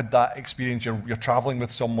all had that experience. You're travelling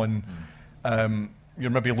with someone, You're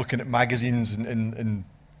maybe looking at magazines in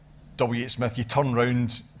W.H. Smith, you turn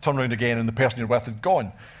round again, and the person you're with is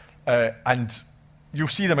gone. And you'll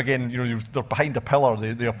see them again, they're behind a pillar,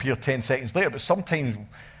 they appear 10 seconds later, but sometimes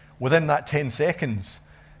within that 10 seconds,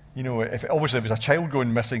 if it was a child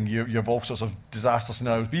going missing, you have all sorts of disaster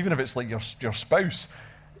scenarios, but even if it's like your spouse,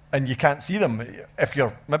 and you can't see them, maybe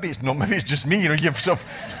it's just me, you've sort of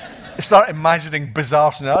start imagining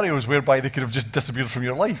bizarre scenarios whereby they could have just disappeared from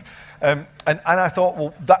your life. And I thought,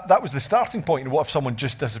 well, that was the starting point. What if someone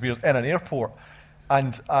just disappears in an airport?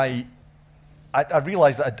 And I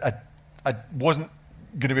realised that I wasn't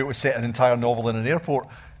going to be able to set an entire novel in an airport,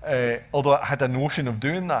 although I had a notion of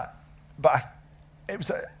doing that. But it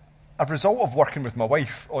was a result of working with my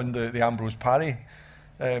wife on the Ambrose Parry,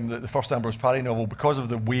 the first Ambrose Parry novel, because of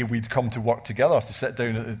the way we'd come to work together, to sit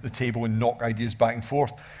down at the table and knock ideas back and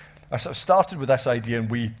forth. I sort of started with this idea, and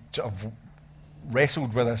we sort of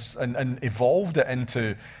wrestled with this and evolved it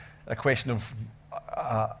into a question of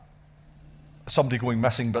somebody going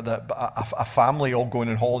missing, but a family all going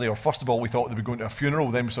on holiday. Or first of all, we thought they were going to a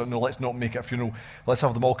funeral. Then we thought, no, let's not make it a funeral. Let's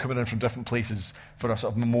have them all coming in from different places for a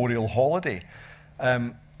sort of memorial holiday.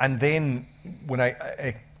 And then when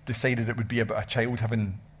I decided it would be about a child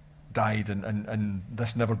having died and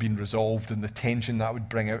this never been resolved, and the tension that would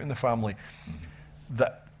bring out in the family,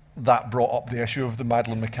 that brought up the issue of the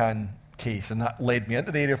Madeleine McCann case, and that led me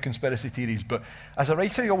into the area of conspiracy theories. But as a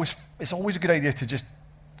writer, it's always a good idea to just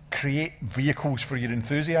create vehicles for your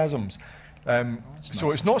enthusiasms.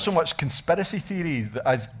 So it's not so much conspiracy theories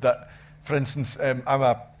as that, for instance, I'm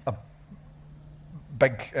a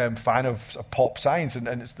big fan of pop science,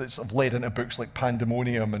 and it's sort of led into books like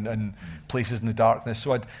Pandemonium and Places in the Darkness.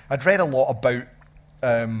 So I'd read a lot about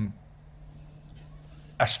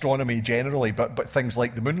astronomy generally, but things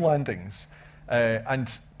like the moon landings.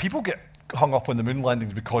 And people get hung up on the moon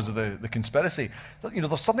landings because of the conspiracy.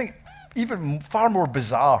 There's something even far more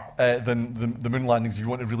bizarre than the moon landings, if you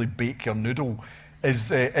want to really bake your noodle, is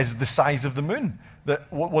the size of the moon.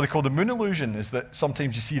 What they call the moon illusion is that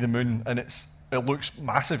sometimes you see the moon and it looks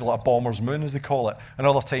massive, like a bomber's moon, as they call it, and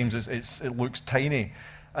other times it looks tiny.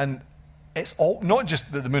 And it's all not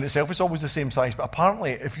just that the moon itself is always the same size, but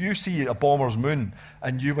apparently if you see a bomber's moon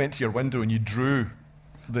and you went to your window and you drew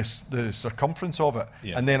the circumference of it,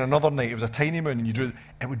 and then another night it was a tiny moon and you drew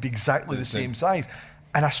it would be exactly the same size.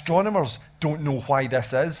 And astronomers don't know why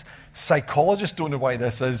this is. Psychologists don't know why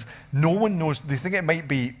this is. No one knows. They think it might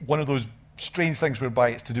be one of those strange things whereby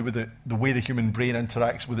it's to do with the way the human brain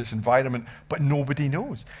interacts with its environment, but nobody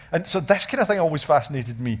knows. And so this kind of thing always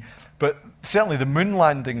fascinated me. But certainly the moon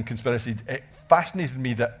landing conspiracy, it fascinated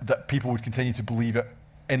me that people would continue to believe it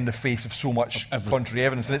in the face of so much contrary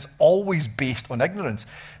evidence. And it's always based on ignorance.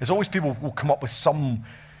 It's always people will come up with some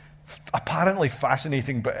apparently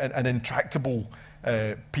fascinating but an intractable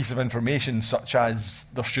piece of information, such as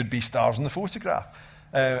there should be stars in the photograph.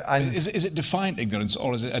 And is it defiant ignorance,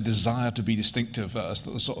 or is it a desire to be distinctive,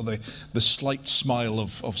 sort of the slight smile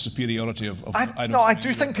of superiority of I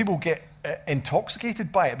do think people get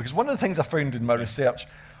intoxicated by it, because one of the things I found in my research,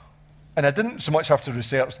 and I didn't so much have to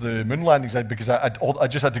research the moon landing side because I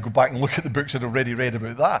just had to go back and look at the books I'd already read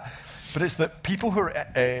about that, but it's that people who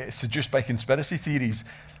are seduced by conspiracy theories,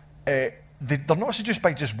 they're not seduced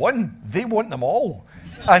by just one, they want them all.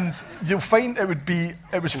 And you'll find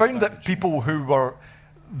it was found that people who were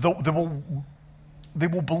they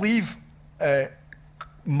will believe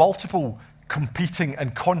multiple competing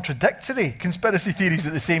and contradictory conspiracy theories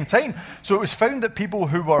at the same time. So it was found that people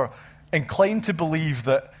who were inclined to believe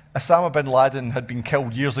that Osama bin Laden had been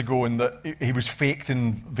killed years ago and that he was faked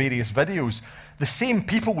in various videos, the same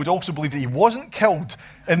people would also believe that he wasn't killed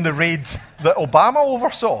in the raid that Obama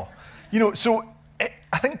oversaw. So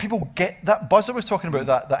I think people get that buzz I was talking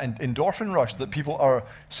about, that endorphin rush, that people are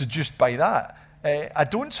seduced by that. I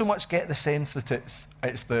don't so much get the sense that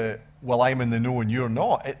it's the, well, I'm in the know and you're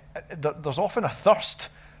not. There's often a thirst,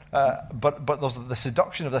 but there's the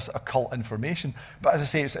seduction of this occult information. But as I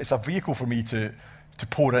say, it's a vehicle for me to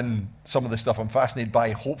pour in some of the stuff I'm fascinated by,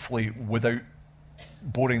 hopefully without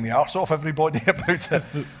boring the arse off everybody about it.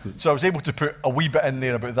 So I was able to put a wee bit in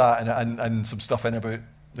there about that and some stuff in about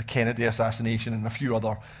the Kennedy assassination and a few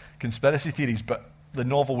other conspiracy theories. But the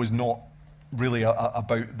novel was not really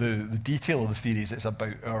about the detail of the theories. It's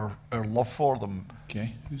about our love for them.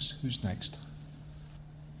 Okay, who's next?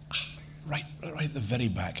 Right at the very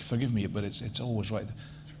back. Forgive me, but it's always right there.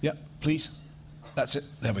 Yeah, please. That's it.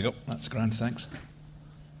 There we go. That's grand. Thanks.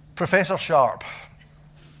 Professor Sharp,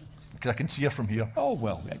 because I can see her from here. Oh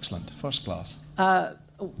well, excellent. First class. A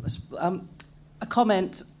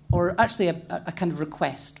comment or actually a kind of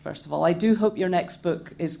request, first of all. I do hope your next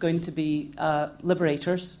book is going to be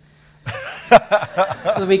Liberators, so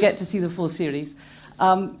that we get to see the full series.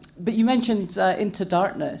 But you mentioned Into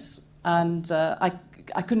Darkness, and I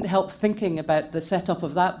couldn't help thinking about the setup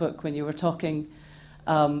of that book when you were talking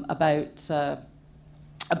about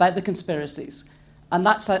the conspiracies. And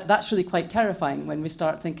that's really quite terrifying when we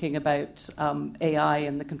start thinking about AI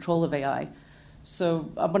and the control of AI. So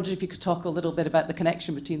I wondered if you could talk a little bit about the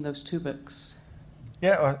connection between those two books.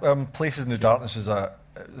 Yeah, Places in the Darkness is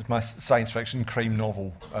my science fiction crime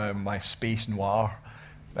novel, my space noir,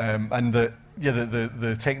 and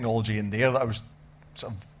the technology in there that I was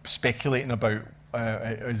sort of speculating about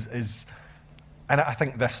is, and I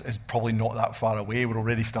think this is probably not that far away. We're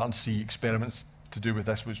already starting to see experiments to do with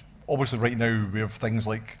this, which obviously right now we have things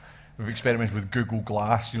like we've experimented with Google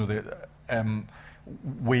Glass, the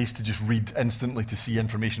ways to just read instantly to see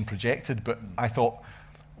information projected. But I thought,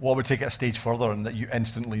 what would take it a stage further and that you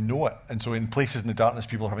instantly know it? And so in Places in the Darkness,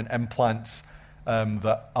 people are having implants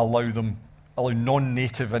that allow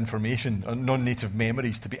non-native information, non-native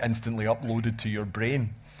memories to be instantly uploaded to your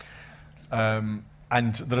brain. And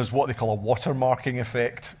there is what they call a watermarking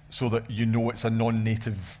effect, so that you know it's a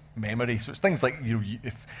non-native memory. So it's things like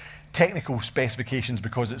if technical specifications,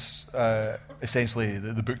 because it's essentially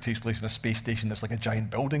the book takes place in a space station that's like a giant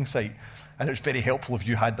building site, and it's very helpful if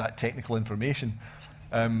you had that technical information.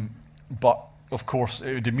 But of course,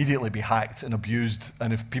 it would immediately be hacked and abused,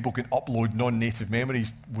 and if people can upload non-native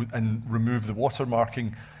memories and remove the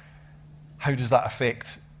watermarking, how does that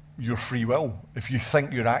affect your free will? If you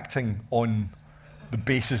think you're acting on the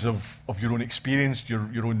basis of your own experience,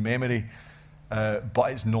 your own memory,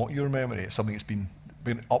 but it's not your memory, it's something that's been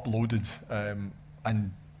uploaded,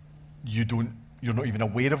 and you're not even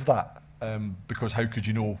aware of that, because how could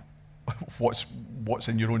you know what's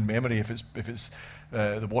in your own memory if it's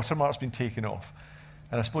the watermark's been taken off?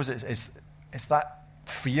 And I suppose it's that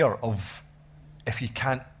fear of, if you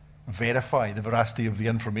can't verify the veracity of the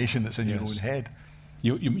information that's in your own head.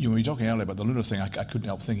 You were talking earlier about the lunar thing. I couldn't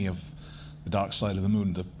help thinking of The Dark Side of the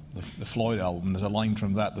Moon, the Floyd album. There's a line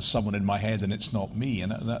from that: "There's someone in my head and it's not me,"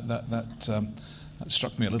 and that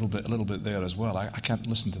struck me a little bit there as well. I can't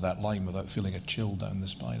listen to that line without feeling a chill down the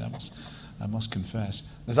spine. I must confess.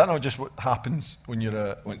 Is that not just what happens when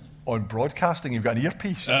you're on broadcasting? You've got an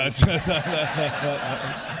earpiece. Yeah,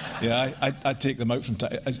 I take them out from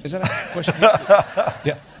time. Is that a question?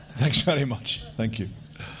 Yeah. Thanks very much. Thank you.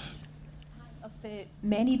 Of the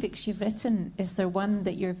many books you've written, is there one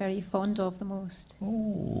that you're very fond of the most?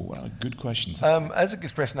 Oh, well, good question. That's a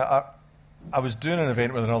good question. I was doing an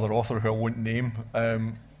event with another author who I won't name,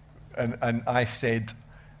 and I said,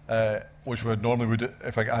 which would normally would,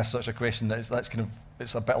 if I asked such a question, that's kind of,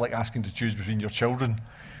 it's a bit like asking to choose between your children.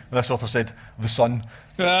 And this author said, The Sun.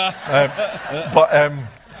 But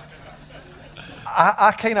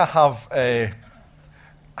I kind of have,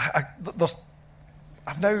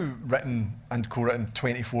 I've now written and co-written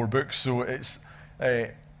 24 books, so it's, and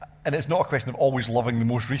it's not a question of always loving the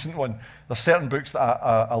most recent one. There's certain books that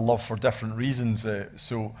I love for different reasons.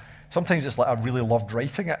 So sometimes it's like I really loved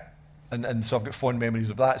writing it, and so I've got fond memories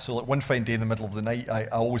of that. So like One Fine Day in the Middle of the Night, I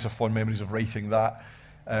always have fond memories of writing that.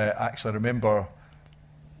 Actually, I remember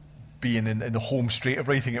being in the home straight of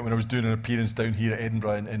writing it when I was doing an appearance down here at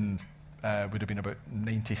Edinburgh in would have been about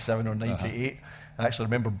 97 or 98. I actually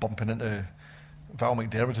remember bumping into Val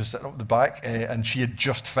McDermott, who's sitting up the back, and she had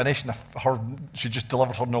just finished, and she just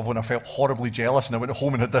delivered her novel, and I felt horribly jealous, and I went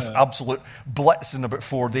home and had this absolute blitz in about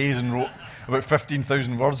 4 days and wrote about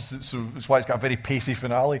 15,000 words, so that's why it's got a very pacey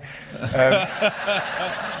finale.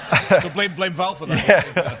 So blame Val for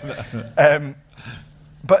that. Yeah.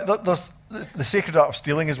 But there's The Sacred Art of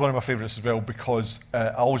Stealing is one of my favourites as well, because I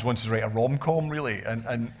always wanted to write a rom-com, really,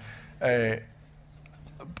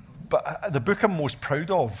 but the book I'm most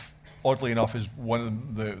proud of, oddly enough, is one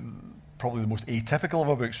of probably the most atypical of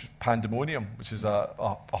my books, Pandemonium, which is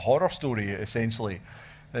a horror story, essentially.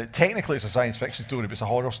 Technically, it's a science fiction story, but it's a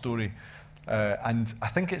horror story. And I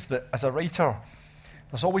think it's that, as a writer,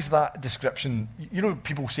 there's always that description. You know,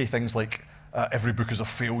 people say things like, every book is a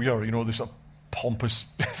failure, you know, there's sort of pompous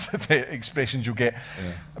expressions you'll get.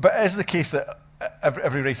 Yeah. But it is the case that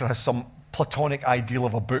every writer has some platonic ideal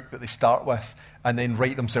of a book that they start with and then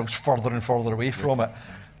write themselves further and further away from it.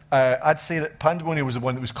 I'd say that Pandemonium was the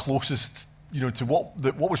one that was closest, to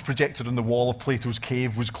what was projected on the wall of Plato's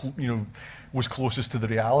cave was closest to the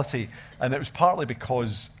reality, and it was partly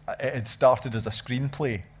because it had started as a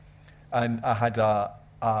screenplay, and I had a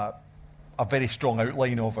very strong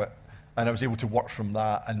outline of it, and I was able to work from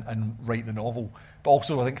that and write the novel. But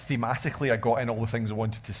also, I think thematically, I got in all the things I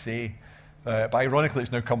wanted to say. But ironically,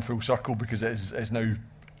 it's now come full circle because it's now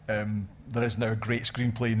there is now a great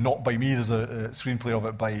screenplay, not by me. There's a screenplay of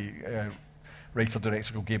it by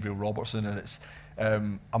writer-director called Gabriel Robertson, and it's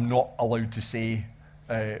I'm not allowed to say,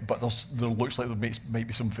 but there looks like there might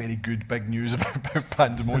be some very good big news about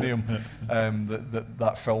Pandemonium.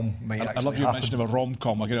 that film might actually I love your mention of a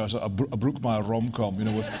rom-com. Like, a Brookmeyer rom-com,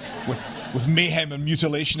 with mayhem and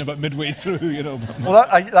mutilation about midway through. Well,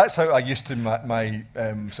 that's how I used to my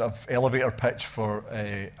sort of elevator pitch for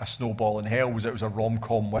A Snowball in Hell. It was a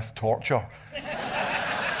rom-com with torture.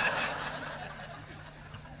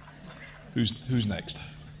 Who's next?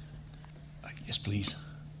 Yes, please.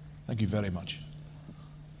 Thank you very much.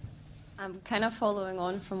 I'm kind of following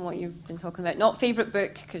on from what you've been talking about. Not favourite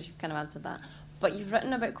book, because you've kind of answered that. But you've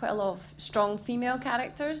written about quite a lot of strong female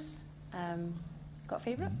characters. Got a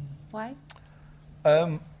favourite? Why?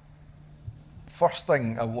 First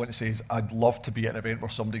thing I want to say is I'd love to be at an event where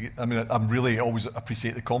somebody... I mean, I'm really always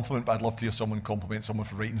appreciate the compliment, but I'd love to hear someone compliment someone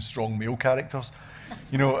for writing strong male characters.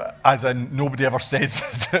 As in nobody ever says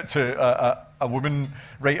to a woman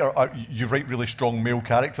writer, you write really strong male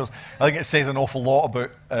characters. I think it says an awful lot about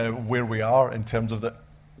where we are in terms of that.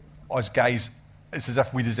 Us guys, it's as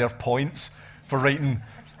if we deserve points for writing.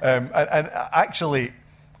 And actually,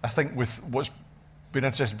 I think with what's been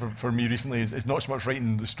interesting for me recently is not so much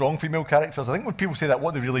writing the strong female characters. I think when people say that,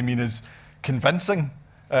 what they really mean is convincing,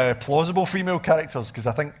 plausible female characters, because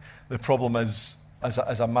I think the problem is,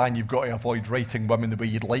 as a man, you've got to avoid writing women the way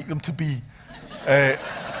you'd like them to be,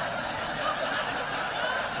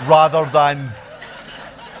 rather than...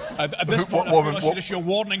 At this point, I feel I should issue a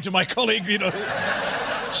warning to my colleague,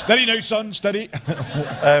 Steady now, son, steady.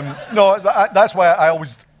 No, that's why I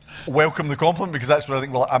always welcome the compliment, because that's where I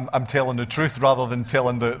think, well, I'm telling the truth rather than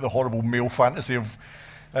telling the horrible male fantasy of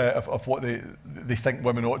what they think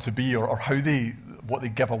women ought to be, or what they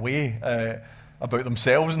give away about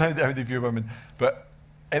themselves and how they view women. But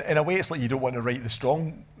in a way, it's like you don't want to write the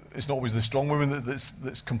strong. It's not always the strong woman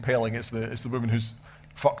that's compelling. It's the woman who's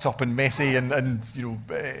fucked up and messy and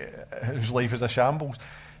whose life is a shambles.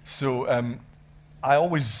 So I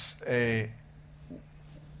always. I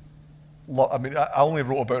only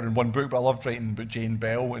wrote about her in one book, but I loved writing about Jane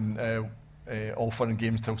Bell and All Fun and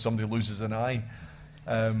Games Till Somebody Loses an Eye.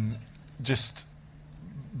 Just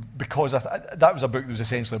because that was a book that was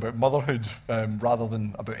essentially about motherhood rather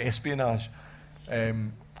than about espionage.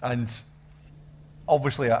 And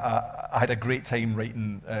obviously I had a great time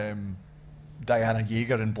writing Diana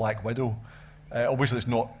Yeager in Black Widow. Obviously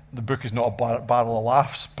the book is not a barrel of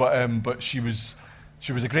laughs, but she was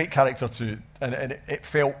a great character and it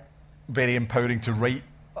felt very empowering to write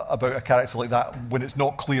about a character like that when it's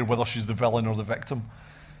not clear whether she's the villain or the victim.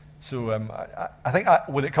 So I think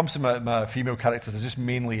when it comes to my female characters, I just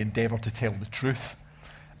mainly endeavour to tell the truth.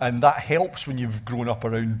 And that helps when you've grown up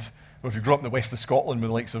around, well, if you grew up in the west of Scotland with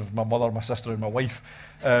the likes of my mother, my sister and my wife,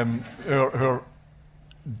 who are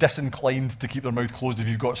disinclined to keep their mouth closed if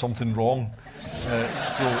you've got something wrong.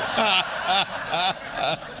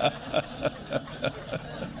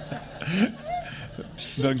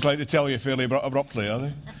 They're inclined to tell you fairly abruptly, are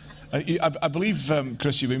they? I believe,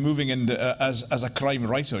 Chris, you've been moving into as a crime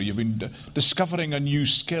writer. You've been discovering a new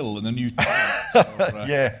skill and a new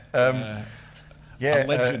talent.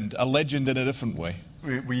 A legend in a different way.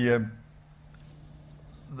 We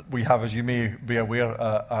have, as you may be aware,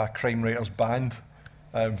 a crime writers band,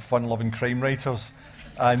 fun-loving crime writers,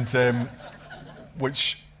 and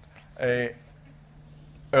which our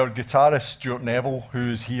guitarist Stuart Neville,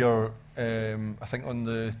 who is here, I think on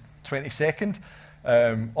the 22nd.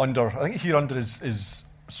 I think here under his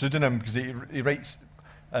pseudonym, because he writes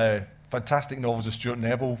fantastic novels. As Stuart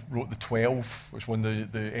Neville wrote The 12, which won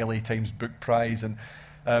the LA Times Book Prize,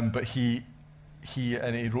 but he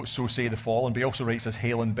wrote So Say the Fallen, but he also writes as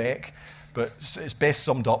Hale and Beck. But it's best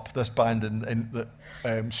summed up, this band, in that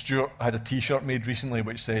Stuart had a T-shirt made recently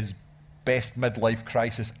which says "Best midlife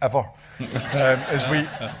crisis ever."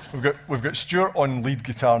 We've got Stuart on lead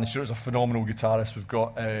guitar, and Stuart's a phenomenal guitarist. We've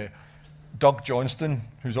got Doug Johnston,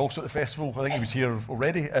 who's also at the festival. I think he was here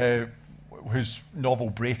already. Whose novel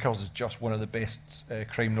Breakers is just one of the best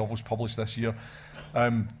crime novels published this year.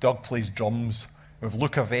 Doug plays drums. We have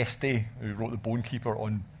Luca Vesti, who wrote The Bonekeeper,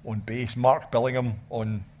 on bass. Mark Billingham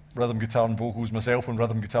on rhythm guitar and vocals. Myself on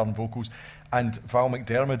rhythm guitar and vocals, and Val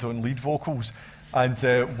McDermott on lead vocals. And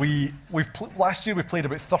last year we played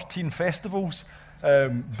about 13 festivals,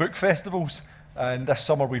 book festivals. And this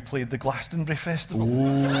summer we played the Glastonbury Festival,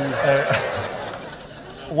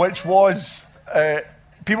 which was,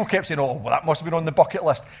 people kept saying, oh, well, that must have been on the bucket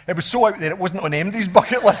list. It was so out there, it wasn't on MD's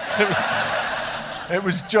bucket list. It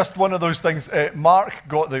was just one of those things. Mark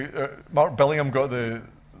Billingham got the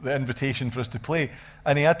invitation for us to play,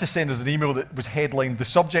 and he had to send us an email that was headlined. The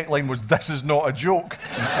subject line was "This is not a joke."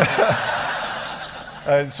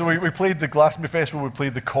 And so we played the Glastonbury Festival. We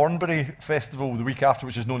played the Cornbury Festival the week after,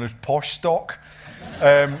 which is known as Posh Stock.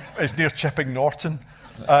 It's near Chipping Norton,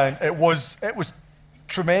 and it was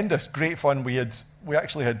tremendous, great fun. We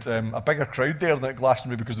actually had a bigger crowd there than at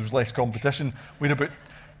Glastonbury because there was less competition.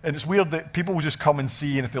 And it's weird that people will just come and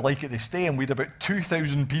see, and if they like it, they stay. And we had about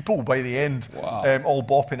 2,000 people by the end, all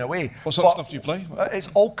bopping away. What sort of stuff do you play? It's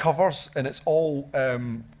all covers, and it's all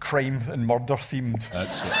crime and murder themed.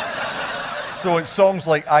 That's it. So it's songs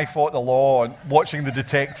like "I Fought the Law" and "Watching the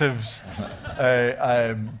Detectives,"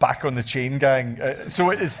 "Back on the Chain Gang." So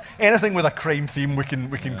it is anything with a crime theme we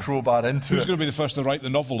can crowbar into. Who's going to be the first to write the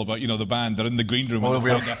novel about the band? They're in the green room and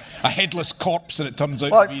they find a headless corpse, and it turns out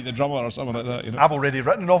to be the drummer or something like that. I've already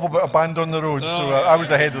written a novel about a band on the road, so I was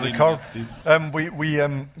ahead of the curve.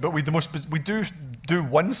 But we do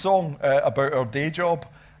one song about our day job,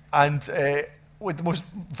 and. With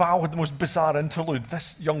the most bizarre interlude.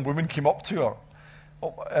 This young woman came up to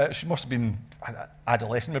her. She must have been an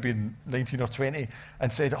adolescent, maybe 19 or 20,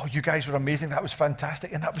 and said, "Oh, you guys were amazing. That was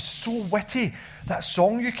fantastic, and that was so witty. That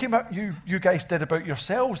song you guys did about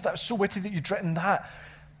yourselves. That was so witty that you'd written that."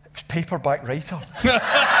 It was Paperback Writer.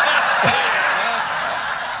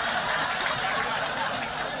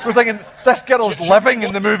 We're thinking, this girl's living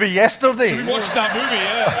in the movie Yesterday. We watched that movie,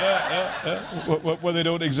 yeah. Where they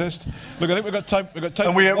don't exist. Look, I think we've got time.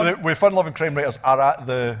 And we Fun Loving Crime Writers are at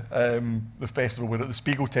the festival. We're at the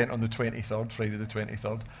Spiegel tent on the 23rd, Friday the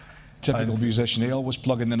 23rd. Typical musician, he always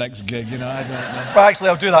plug in the next gig, I don't know. Well, actually,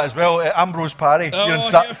 I'll do that as well. Ambrose Parry,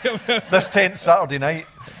 this tent Saturday night.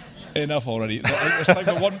 Enough already. It's time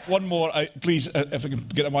for one more. Please, if I can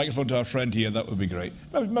get a microphone to our friend here, that would be great.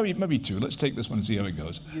 Maybe two. Let's take this one and see how it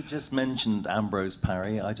goes. You just mentioned Ambrose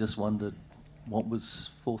Parry. I just wondered what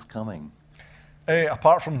was forthcoming.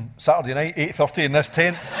 Apart from Saturday night, 8:30 in this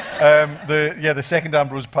tent, the second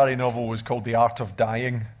Ambrose Parry novel was called The Art of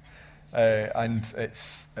Dying, and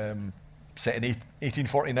it's set in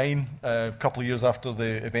 1849, a couple of years after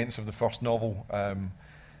the events of the first novel.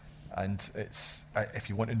 And it's, if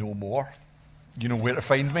you want to know more, you know where to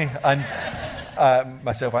find me. And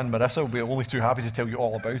myself and Marissa will be only too happy to tell you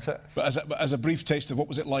all about it. But as a brief taste of what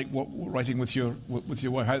was it like writing with your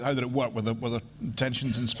wife? How did it work? Were there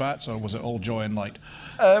tensions and spats, or was it all joy and light?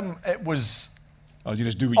 It was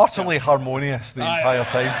utterly harmonious the entire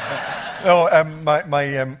time. No,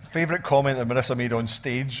 my favourite comment that Marissa made on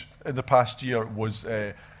stage in the past year was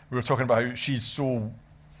we were talking about how she's so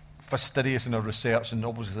fastidious in her research, and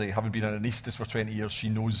obviously having been an anaesthetist for 20 years, she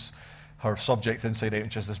knows her subject inside out,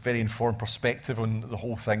 and she has this very informed perspective on the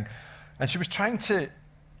whole thing. And she was trying to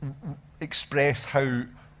express how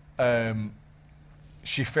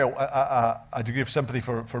she felt a degree of sympathy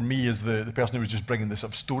for me as the person who was just bringing the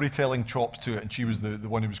sort of storytelling chops to it, and she was the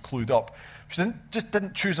one who was clued up. She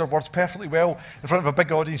didn't choose her words perfectly well. In front of a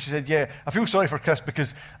big audience, she said, "Yeah, I feel sorry for Chris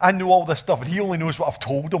because I know all this stuff, and he only knows what I've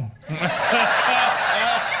told him."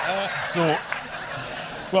 So,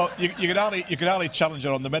 well, you could hardly challenge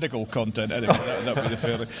her on the medical content anyway. That would be the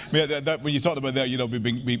fair thing. I mean, when you talked about that,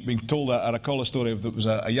 being told that, I recall a story of there was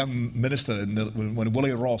a young minister when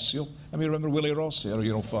Willie Ross. Remember Willie Ross?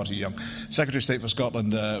 You're all far too young. Secretary of State for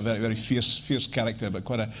Scotland, very very fierce character, but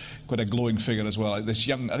quite a glowing figure as well. This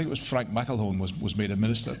young, I think it was Frank McElhone was made a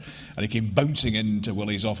minister, and he came bouncing into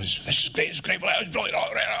Willie's office. "This is great, it's great. Well, I'm going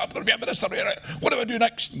to be a minister. What do I do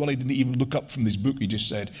next?" Willie didn't even look up from his book. He just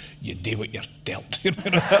said, "You do what you're dealt."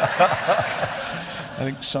 I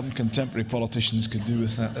think some contemporary politicians could do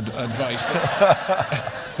with that advice.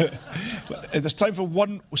 There's time for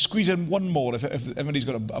one. Squeeze in one more. If anybody's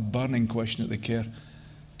got a burning question that they care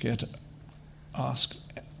to ask,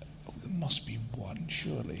 there must be one.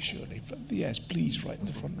 Surely. Yes, please, right in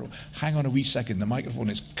the front row. Hang on a wee second. The microphone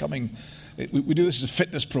is coming. We do this as a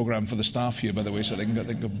fitness program for the staff here, by the way, so they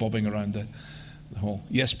can go bobbing around the hall.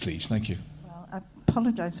 Yes, please. Thank you. Well, I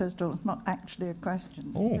apologise, first of all. It's not actually a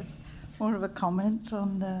question. Oh. It's more of a comment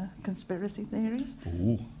on the conspiracy theories.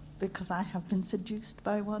 Oh. Because I have been seduced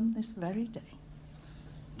by one this very day.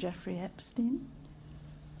 Jeffrey Epstein.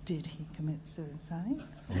 Did he commit suicide?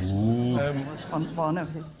 Was one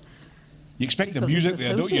of his... You expect the music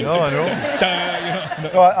there, don't you? No, I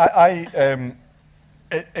know.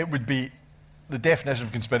 It would be... The definition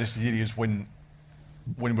of conspiracy theory is when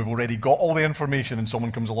we've already got all the information and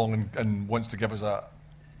someone comes along and wants to give us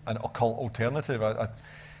an occult alternative.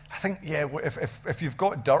 I think, yeah, if you've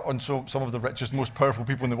got dirt on some of the richest, most powerful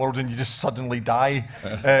people in the world and you just suddenly die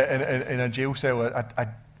in a jail cell,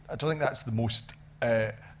 I don't think that's the most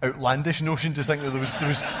outlandish notion to think that there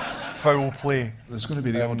was foul play. There's going to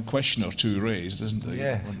be the odd question or two raised, isn't there?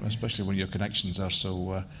 Yeah. Especially when your connections are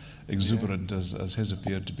so exuberant as his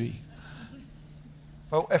appeared to be.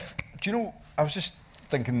 Well, do you know, I was just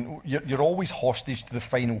thinking, you're always hostage to the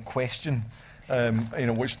final question,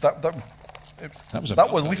 which that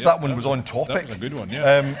one was on topic. That was a good one,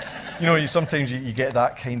 yeah. Sometimes you get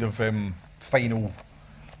that kind of final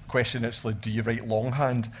question. It's like, do you write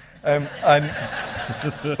longhand? But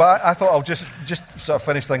I thought I'll just sort of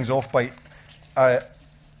finish things off by,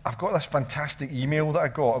 I've got this fantastic email that I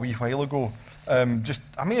got a wee while ago. I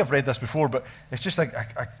may have read this before, but it's just like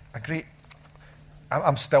a great.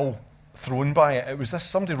 I'm still thrown by it. It was this,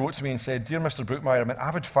 somebody wrote to me and said, "Dear Mr. Brookmeyer, I'm an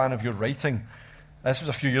avid fan of your writing." This was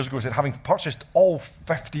a few years ago. He said, "Having purchased all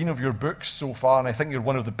 15 of your books so far, and I think you're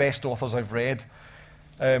one of the best authors I've read."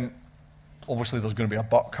 Obviously, there's going to be a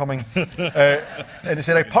but coming. And he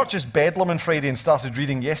said, "I purchased Bedlam on Friday and started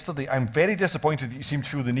reading yesterday. I'm very disappointed that you seem to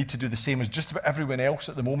feel the need to do the same as just about everyone else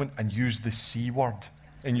at the moment and use the C word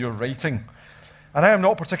in your writing. And I am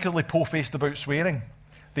not particularly po-faced about swearing.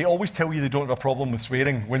 They always tell you they don't have a problem with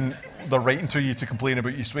swearing when they're writing to you to complain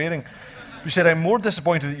about you swearing. He said, I'm more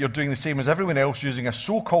disappointed that you're doing the same as everyone else, using a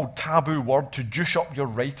so-called taboo word to juice up your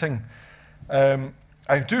writing.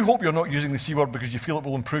 I do hope you're not using the C word because you feel it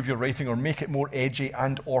will improve your writing or make it more edgy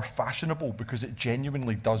and or fashionable, because it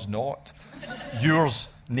genuinely does not. Yours,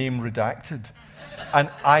 name redacted." And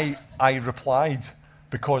I replied,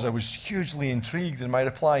 because I was hugely intrigued, in my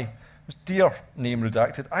reply, "Dear name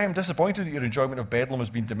redacted, I am disappointed that your enjoyment of Bedlam has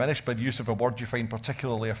been diminished by the use of a word you find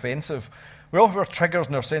particularly offensive. We all have our triggers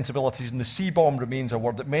and our sensibilities, and the C-bomb remains a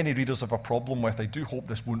word that many readers have a problem with. I do hope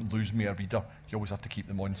this won't lose me a reader." You always have to keep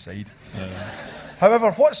them on side.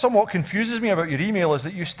 "However, what somewhat confuses me about your email is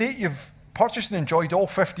that you state you've purchased and enjoyed all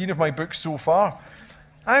 15 of my books so far.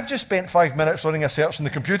 I've just spent 5 minutes running a search on the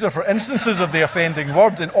computer for instances of the offending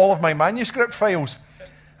word in all of my manuscript files,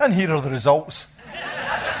 and here are the results.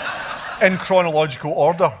 In chronological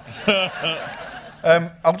order.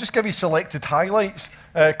 I'll just give you selected highlights.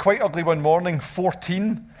 Quite Ugly One Morning,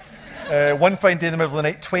 14. One Fine Day in the Middle of the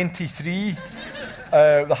Night, 23.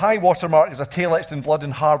 The high watermark is A Tale Etched in Blood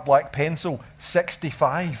in Hard Black Pencil,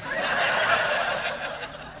 65.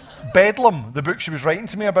 Bedlam, the book she was writing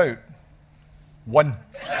to me about, 1.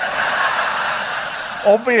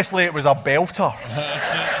 Obviously, it was a belter.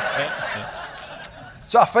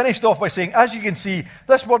 So I finished off by saying, as you can see,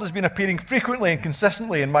 this word has been appearing frequently and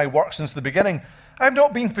consistently in my work since the beginning. I'm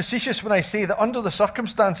not being facetious when I say that under the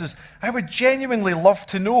circumstances, I would genuinely love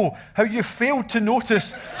to know how you failed to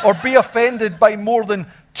notice or be offended by more than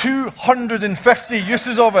 250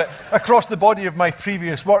 uses of it across the body of my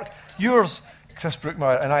previous work. Yours, Chris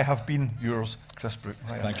Brookmeyer, and I have been yours, Chris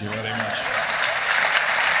Brookmeyer." Thank you very much.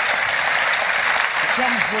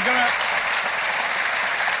 Chums, we're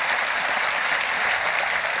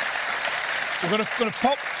going to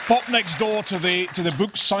pop next door to the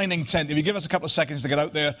book signing tent. If you give us a couple of seconds to get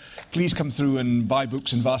out there, please come through and buy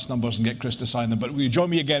books in vast numbers and get Chris to sign them. But will you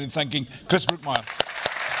join me again in thanking Chris Brookmeyer?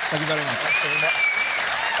 Thank you very much. Thanks very much.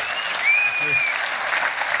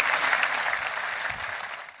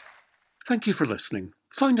 Thank you for listening.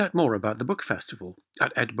 Find out more about the Book Festival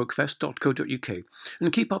at edbookfest.co.uk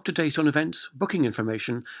and keep up to date on events, booking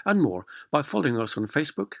information and more by following us on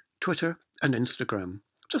Facebook, Twitter and Instagram.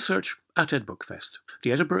 Just search @EdBookFest.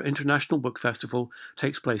 The Edinburgh International Book Festival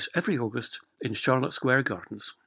takes place every August in Charlotte Square Gardens.